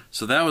for.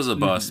 So that was a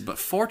bust, but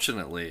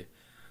fortunately,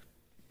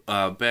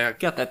 got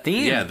that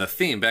theme. Yeah, the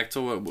theme. Back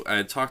to what I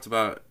had talked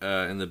about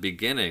in the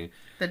beginning.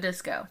 The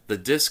disco. The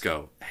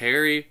disco.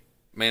 Harry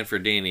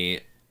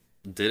Manfredini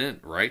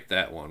didn't write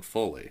that one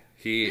fully.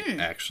 He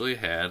actually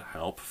had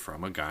help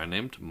from a guy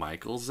named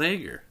Michael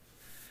Zager,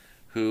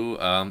 who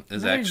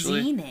is actually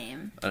a Z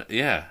name.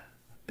 Yeah,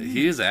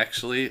 he is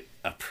actually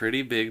a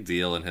pretty big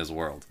deal in his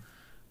world.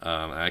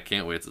 I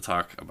can't wait to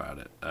talk about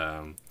it.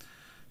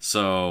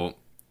 So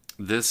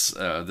this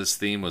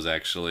theme was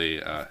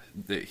actually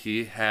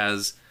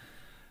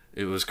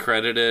it was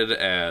credited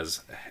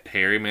as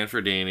Harry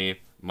Manfredini,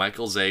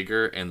 Michael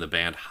Zager, and the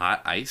band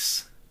Hot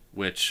Ice,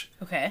 which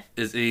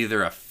is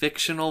either a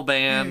fictional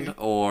band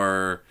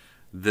or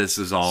this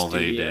is all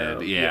Studio,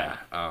 they did. Yeah.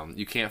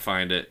 You can't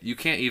find it. You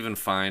can't even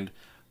find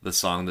the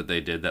song that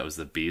they did that was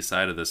the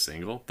B-side of the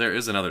single. There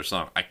is another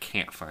song. I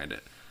can't find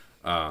it.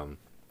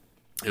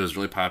 It was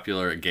really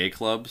popular at gay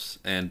clubs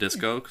and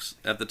discos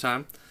at the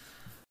time.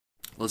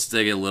 Let's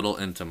dig a little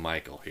into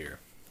Michael here,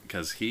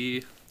 because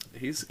he's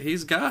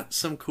got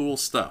some cool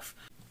stuff.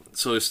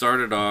 So he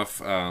started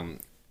off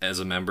as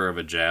a member of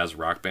a jazz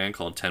rock band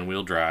called 10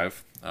 Wheel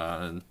Drive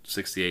in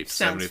 68 to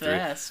 73.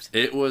 Fast.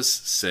 It was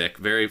sick,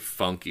 very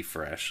funky,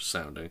 fresh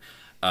sounding.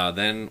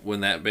 Then when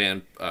that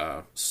band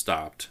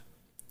stopped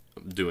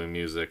doing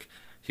music,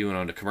 he went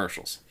on to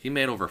commercials. He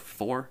made over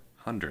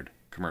 400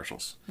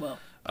 commercials. Whoa.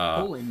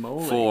 Holy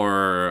moly.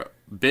 For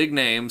big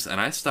names,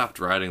 and I stopped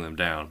writing them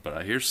down,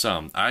 but here's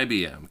some.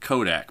 IBM,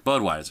 Kodak,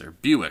 Budweiser,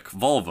 Buick,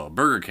 Volvo,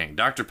 Burger King,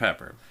 Dr.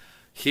 Pepper.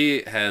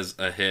 He has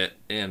a hit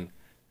in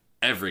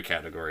every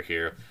category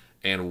here,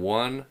 and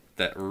one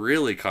that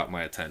really caught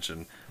my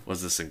attention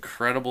was this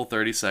incredible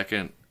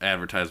 30-second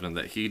advertisement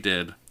that he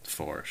did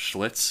for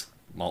Schlitz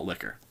Malt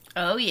Liquor.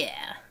 Oh,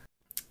 yeah.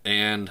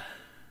 And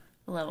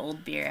I love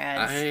old beer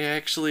ads. I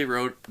actually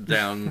wrote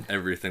down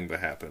everything that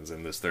happens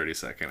in this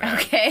 30-second ad.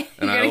 Okay.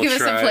 You're going to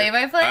give us a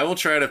play-by-play? I will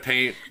try to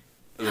paint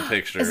the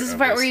picture. Is this the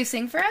part where you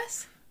sing for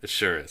us? It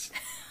sure is.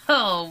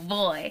 Oh,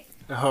 boy.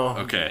 Oh,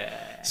 okay.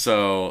 yeah.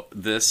 So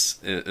this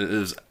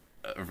is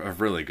a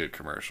really good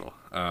commercial.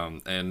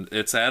 And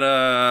it's at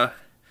a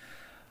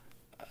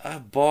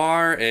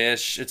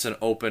bar-ish. It's an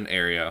open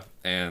area.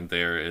 And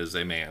there is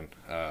a man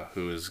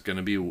who is going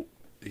to be...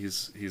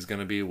 He's going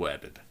to be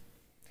wedded.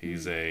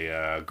 He's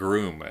a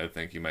groom, I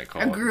think you might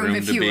call it. A groom,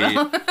 if you be.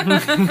 will.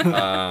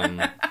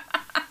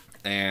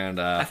 And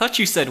I thought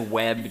you said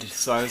webbed,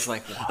 so I was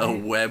like, what? A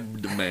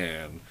webbed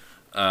man.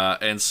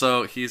 And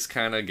so he's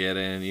kind of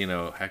getting,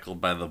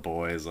 heckled by the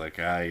boys, like,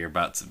 you're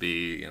about to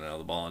be,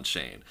 the ball and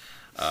chain.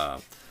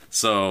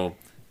 So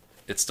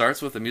it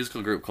starts with a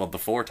musical group called the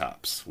Four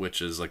Tops,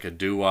 which is like a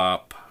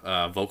doo-wop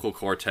vocal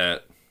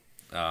quartet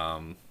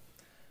in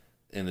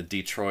the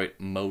Detroit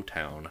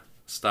Motown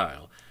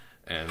style.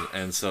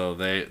 And so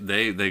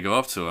they go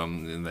up to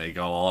him and they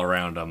go all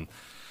around him.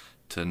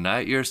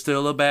 Tonight you're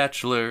still a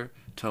bachelor,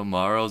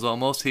 tomorrow's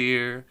almost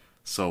here.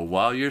 So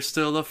while you're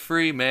still a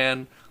free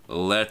man,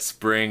 let's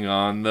bring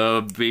on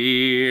the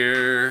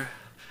beer.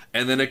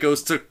 And then it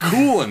goes to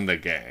Kool and the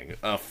Gang,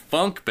 a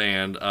funk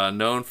band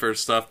known for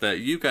stuff that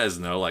you guys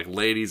know, like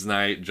Ladies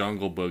Night,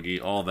 Jungle Boogie,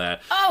 all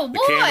that. Oh, boy!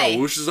 The camera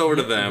whooshes over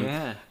to them,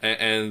 Yeah.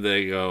 and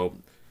they go,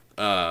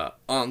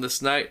 on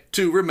this night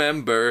to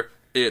remember,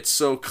 it's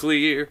so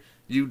clear,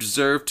 you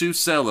deserve to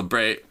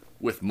celebrate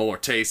with more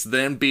taste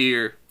than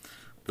beer.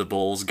 The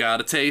bowl's got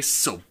a taste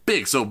so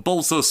big, so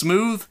bold, so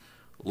smooth,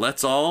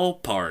 let's all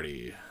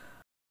party.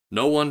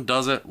 No one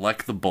does it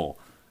like the bull.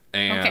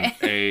 And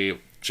a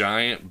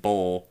giant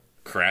bull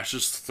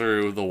crashes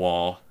through the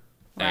wall,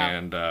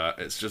 and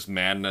it's just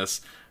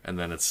madness. And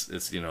then it's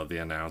the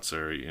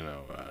announcer,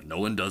 no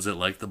one does it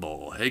like the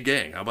bull. Hey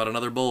gang, how about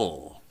another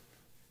bull?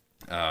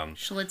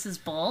 Schlitz's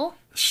bull?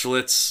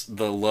 Schlitz,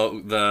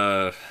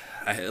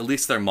 at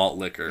least their malt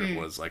liquor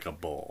was like a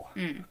bull.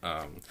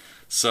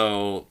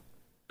 So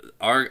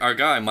our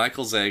guy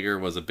Michael Zager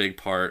was a big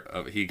part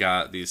of. He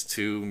got these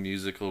two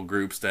musical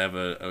groups to have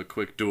a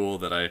quick duel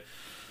that I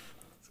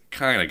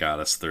kind of got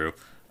us through.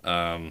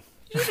 You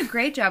did a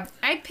great job.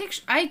 You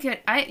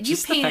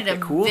Just painted the a fact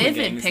that Cool vivid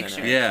Gang's in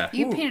picture. it. Yeah.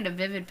 You painted a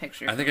vivid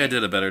picture. I think I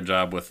did a better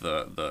job with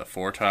the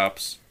Four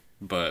Tops,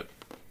 but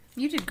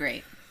You did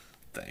great.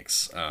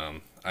 thanks.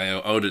 I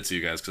owed it to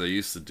you guys because I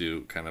used to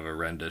do kind of a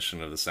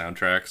rendition of the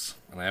soundtracks,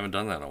 and I haven't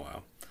done that in a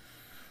while.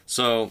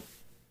 So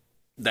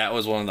that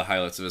was one of the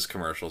highlights of his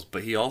commercials.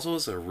 But he also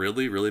was a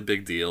really, really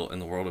big deal in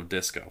the world of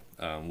disco,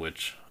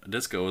 which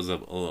disco was a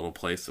little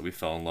place that we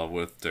fell in love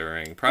with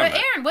during Prime But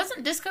Night. Aaron,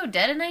 wasn't disco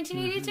dead in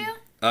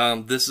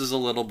 1982? This is a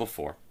little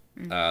before.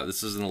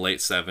 This is in the late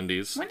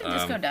 70s. When did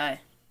disco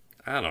die?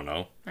 I don't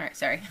know. All right,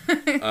 sorry.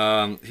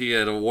 He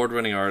had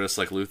award-winning artists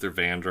like Luther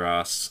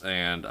Vandross,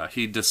 and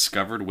he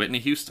discovered Whitney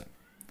Houston.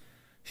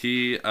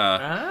 He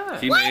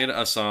made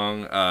a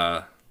song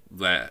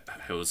that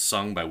was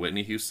sung by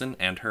Whitney Houston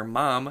and her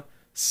mom,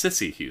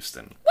 Sissy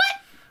Houston.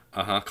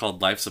 What?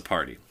 Called "Life's a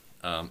Party,"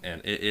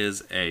 and it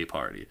is a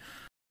party.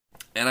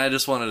 And I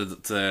just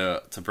wanted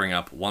to bring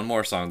up one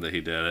more song that he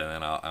did, and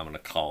then I'm going to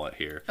call it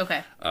here.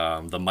 Okay.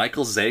 The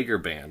Michael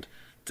Zager Band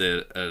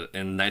did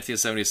in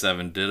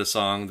 1977 did a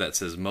song that's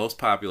his most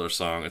popular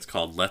song. It's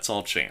called "Let's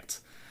All Chant,"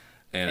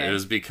 and it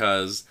was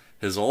because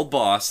his old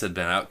boss had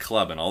been out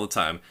clubbing all the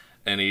time,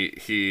 and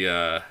he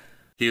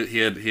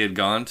had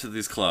gone to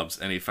these clubs,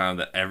 and he found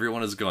that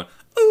everyone is going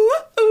ooh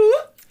ooh.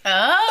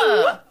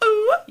 Oh. Ooh,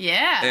 ooh.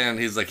 Yeah. And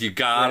he's like, you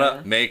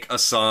gotta make a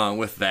song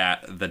with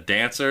that. The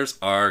dancers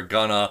are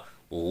gonna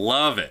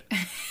love it.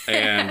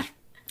 And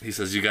he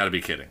says, you gotta be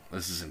kidding.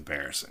 This is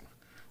embarrassing.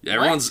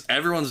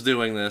 Everyone's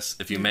doing this.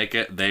 If you make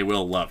it, they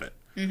will love it.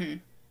 Mm-hmm.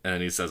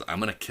 And he says, I'm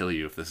gonna kill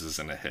you if this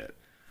isn't a hit.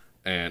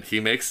 And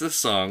he makes this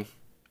song.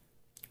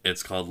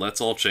 It's called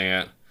 "Let's All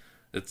Chant."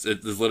 It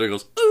literally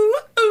goes ooh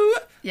ooh.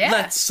 Yeah.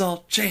 Let's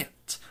all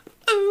chant.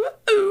 Ooh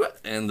ooh.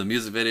 And the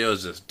music video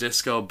is just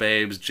disco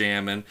babes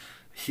jamming.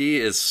 He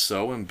is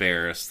so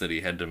embarrassed that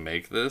he had to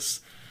make this.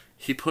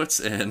 He puts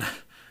in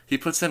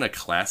a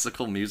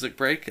classical music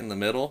break in the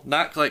middle.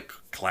 Not like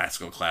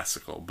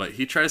classical, but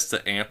he tries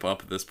to amp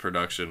up this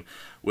production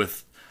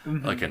with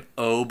like an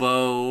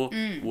oboe,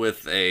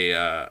 with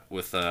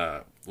what's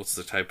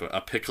the type of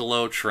a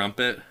piccolo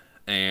trumpet,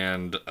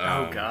 and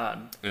Oh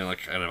God. and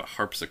like kind of a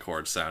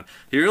harpsichord sound.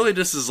 He really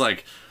just is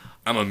like,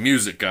 I'm a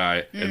music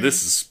guy, and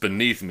this is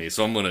beneath me,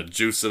 so I'm gonna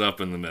juice it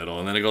up in the middle,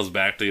 and then it goes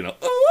back to, ooh,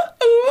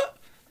 ooh,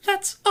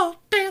 let's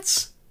all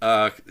dance.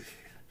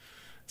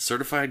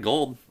 Certified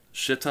gold,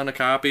 shit ton of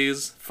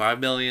copies, 5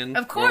 million.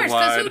 Of course, because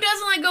worldwide. who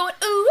doesn't like going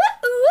ooh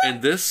ooh?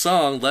 And this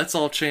song, "Let's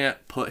All Chant,"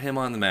 put him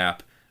on the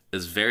map.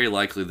 Is very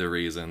likely the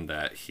reason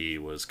that he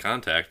was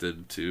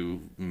contacted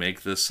to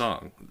make this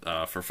song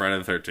for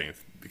Friday the 13th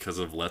because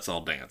of "Let's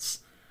All Dance."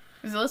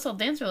 Is it "Let's All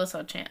Dance" or "Let's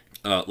All Chant"?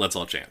 "Let's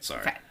All Chant."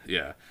 Sorry. Okay.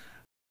 Yeah.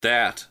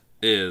 That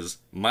is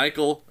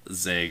Michael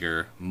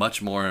Zager,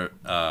 much more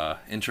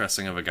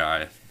interesting of a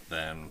guy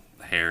than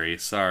Harry.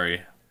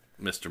 Sorry,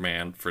 Mr.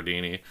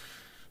 Manfredini,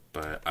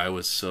 but I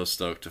was so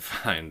stoked to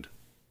find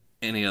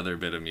any other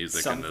bit of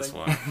music in this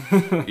one.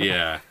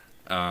 Yeah.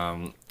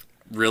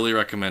 Really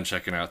recommend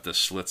checking out the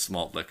Schlitz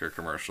malt liquor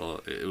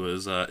commercial. It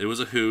was a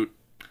hoot.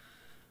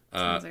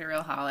 Sounds like a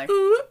real holler.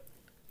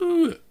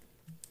 Ooh,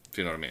 if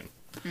you know what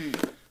I mean.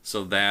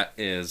 So that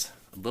is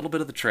a little bit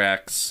of the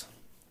tracks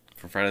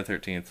from Friday the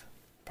 13th,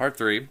 Part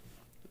 3.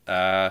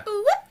 Ooh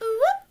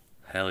ooh.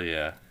 Hell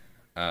yeah.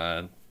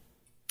 Kind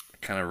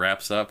of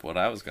wraps up what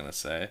I was going to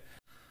say.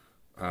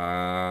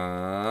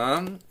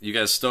 You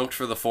guys stoked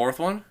for the fourth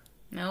one?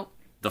 Nope.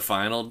 The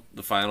final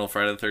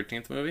Friday the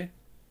 13th movie?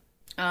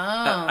 Oh.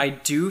 I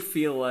do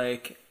feel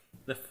like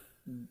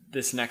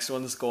this next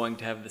one's going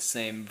to have the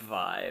same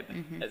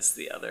vibe as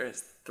the other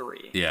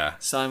three. Yeah.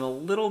 So I'm a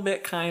little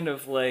bit kind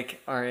of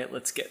like, all right,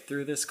 let's get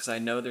through this because I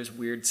know there's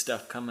weird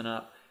stuff coming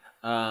up.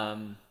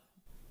 And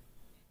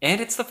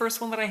it's the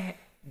first one that I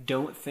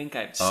don't think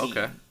I've seen.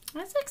 Okay.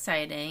 That's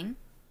exciting.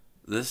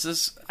 This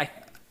is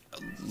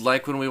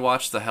like when we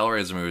watched the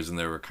Hellraiser movies and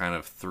there were kind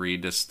of three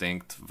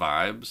distinct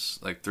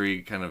vibes, like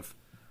three kind of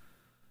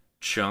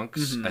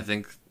chunks. I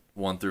think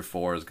 1 through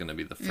 4 is going to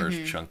be the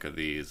first chunk of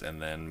these, and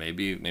then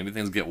maybe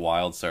things get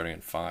wild starting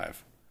at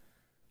 5.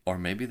 Or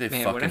maybe they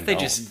fucking what if they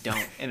don't. just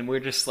don't, and we're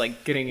just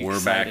like getting We're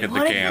excited? back at the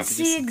What if camp. it's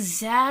the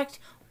exact?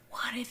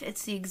 What if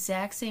it's the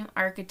exact same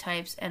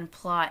archetypes and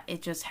plot?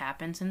 It just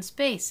happens in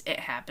space. It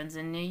happens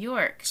in New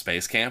York.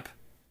 Space camp?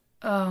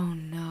 Oh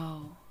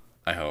no.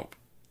 I hope.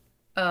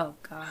 Oh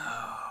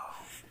god.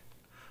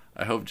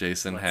 I hope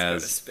Jason Let's go to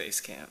has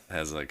space camp.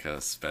 like a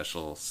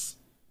special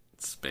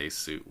space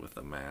suit with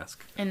a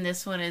mask. And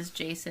this one is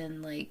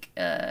Jason, like,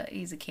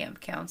 he's a camp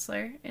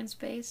counselor in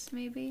space,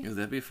 maybe? Ooh,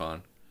 that'd be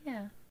fun.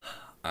 Yeah.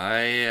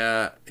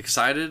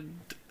 Excited.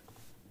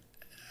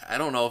 I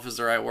don't know if it's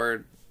the right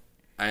word.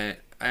 I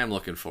am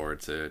looking forward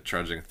to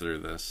trudging through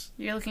this.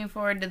 You're looking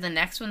forward to the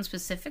next one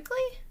specifically?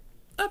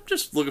 I'm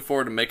just looking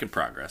forward to making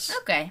progress.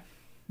 Okay.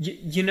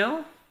 You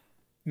know,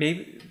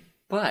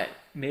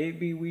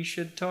 maybe we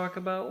should talk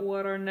about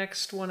what our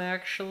next one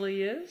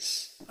actually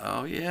is.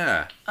 Oh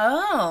yeah.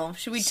 Oh,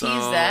 should we tease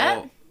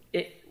that?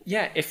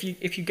 Yeah, if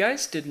you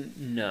guys didn't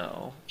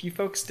know, if you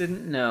folks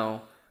didn't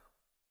know,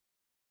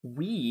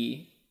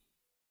 we,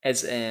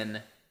 as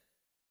in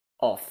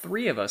all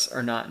three of us,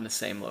 are not in the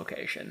same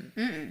location.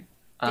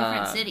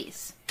 Different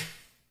cities.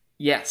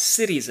 Yeah,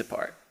 cities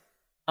apart.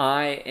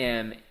 I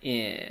am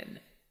in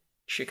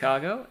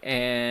Chicago,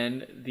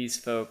 and these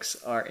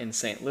folks are in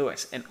St.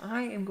 Louis, and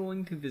I am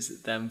going to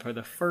visit them for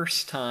the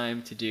first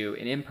time to do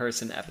an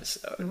in-person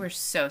episode. We're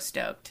so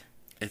stoked.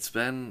 It's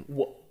been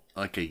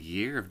like a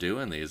year of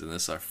doing these, and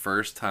this is our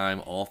first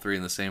time all three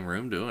in the same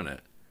room doing it.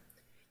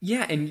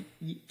 Yeah, and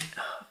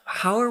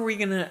how are we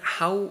gonna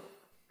how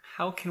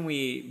can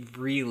we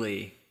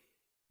really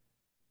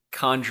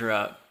conjure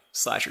up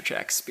Slasher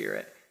Track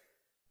spirit?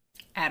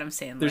 Adam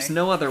Sandler. There's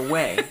no other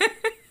way.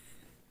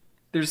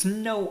 There's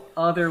no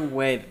other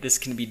way that this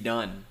can be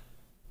done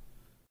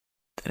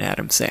than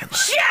Adam Sandler.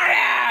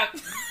 Shut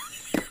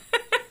up!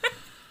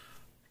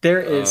 There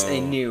is a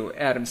new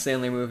Adam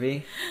Sandler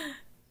movie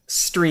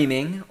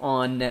streaming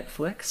on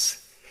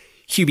Netflix,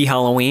 Hubie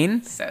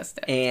Halloween. So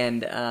stoked.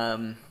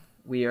 And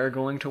we are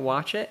going to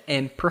watch it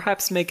and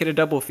perhaps make it a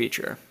double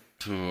feature.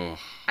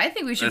 I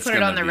think we should put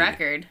it on the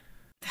record.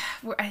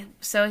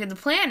 So the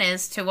plan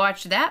is to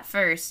watch that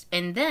first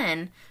and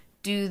then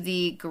do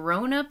the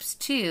Grown Ups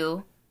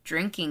 2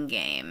 drinking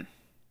game.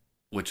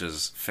 Which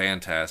is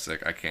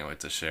fantastic. I can't wait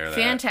to share that.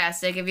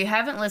 Fantastic. If you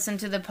haven't listened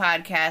to the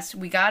podcast,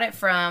 we got it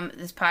from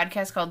this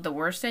podcast called The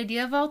Worst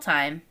Idea of All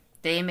Time.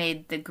 They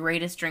made the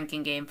greatest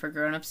drinking game for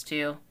Grown Ups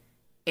 2.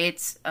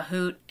 It's a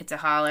hoot. It's a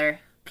holler.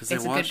 It's a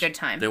good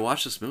time. They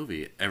watch this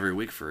movie every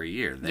week for a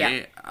year.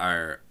 They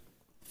are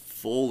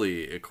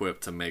fully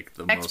equipped to make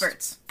the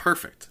most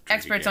perfect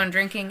experts game. On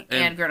drinking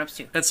and Grown Ups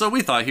 2. And so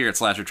we thought here at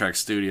Slasher Track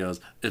Studios,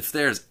 if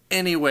there's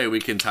any way we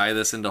can tie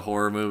this into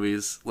horror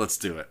movies, let's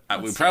do it.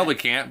 We probably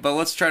can't, but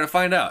let's try to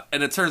find out.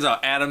 And it turns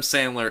out Adam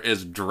Sandler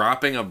is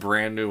dropping a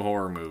brand new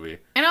horror movie.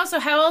 And also,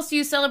 how else do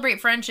you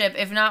celebrate friendship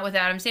if not with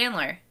Adam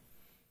Sandler?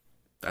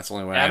 That's the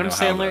only way Adam I know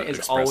how Sandler to is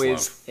express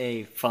always love.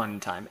 a fun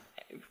time.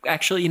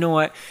 Actually, you know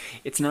what?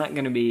 It's not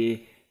going to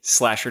be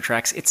Slasher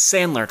Tracks. It's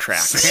Sandler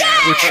Tracks.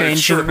 Yes!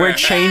 We're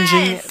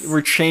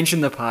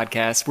changing the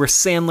podcast. We're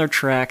Sandler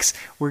Tracks.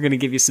 We're going to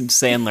give you some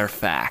Sandler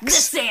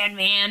facts. The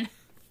Sandman.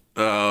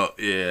 Oh,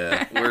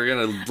 yeah. We're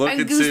going to look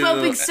I'm into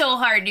goosebumping so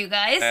hard, you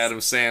guys. Adam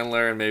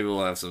Sandler, and maybe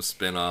we'll have some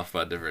spin-off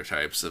about different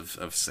types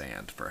of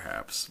sand,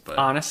 perhaps. But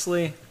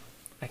honestly,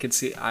 I could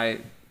see... I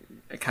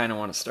kind of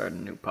want to start a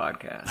new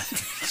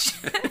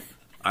podcast.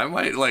 I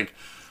might,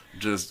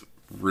 just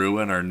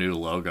ruin our new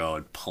logo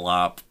and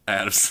plop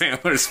Adam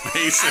Sandler's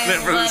face in it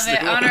for this new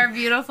on one. our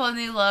beautiful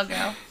new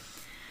logo.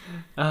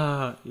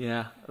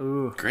 Yeah.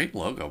 Ooh. Great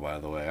logo, by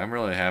the way. I'm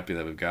really happy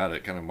that we've got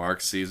it. Kind of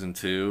marks season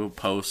 2,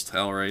 post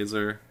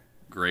Hellraiser.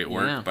 Great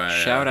work by...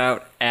 Shout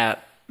out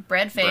at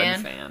Bread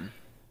Fan.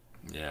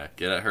 Yeah,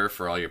 get at her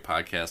for all your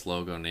podcast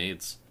logo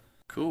needs.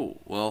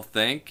 Cool. Well,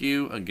 thank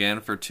you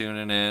again for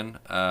tuning in.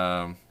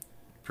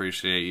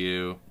 Appreciate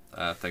you.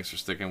 Thanks for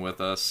sticking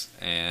with us,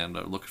 and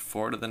looking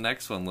forward to the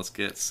next one. Let's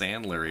get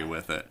Sandlery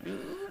with it.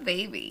 Ooh,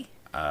 baby.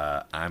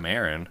 I'm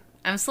Aaron.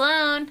 I'm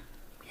Sloan.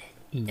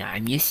 And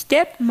I'm your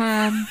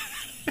stepmom.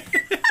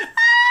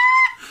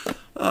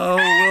 Oh,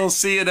 we'll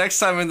see you next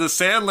time in the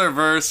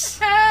Sandler-verse.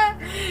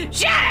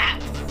 Shut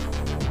up!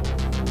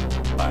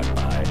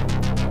 Bye-bye.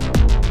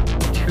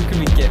 Who can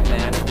we get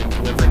mad at them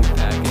delivering the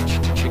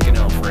package to Chicken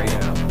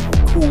Alfredo?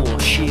 Cool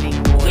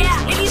shitting noise.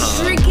 Yeah, and he's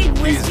drinking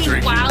whiskey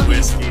while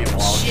he's...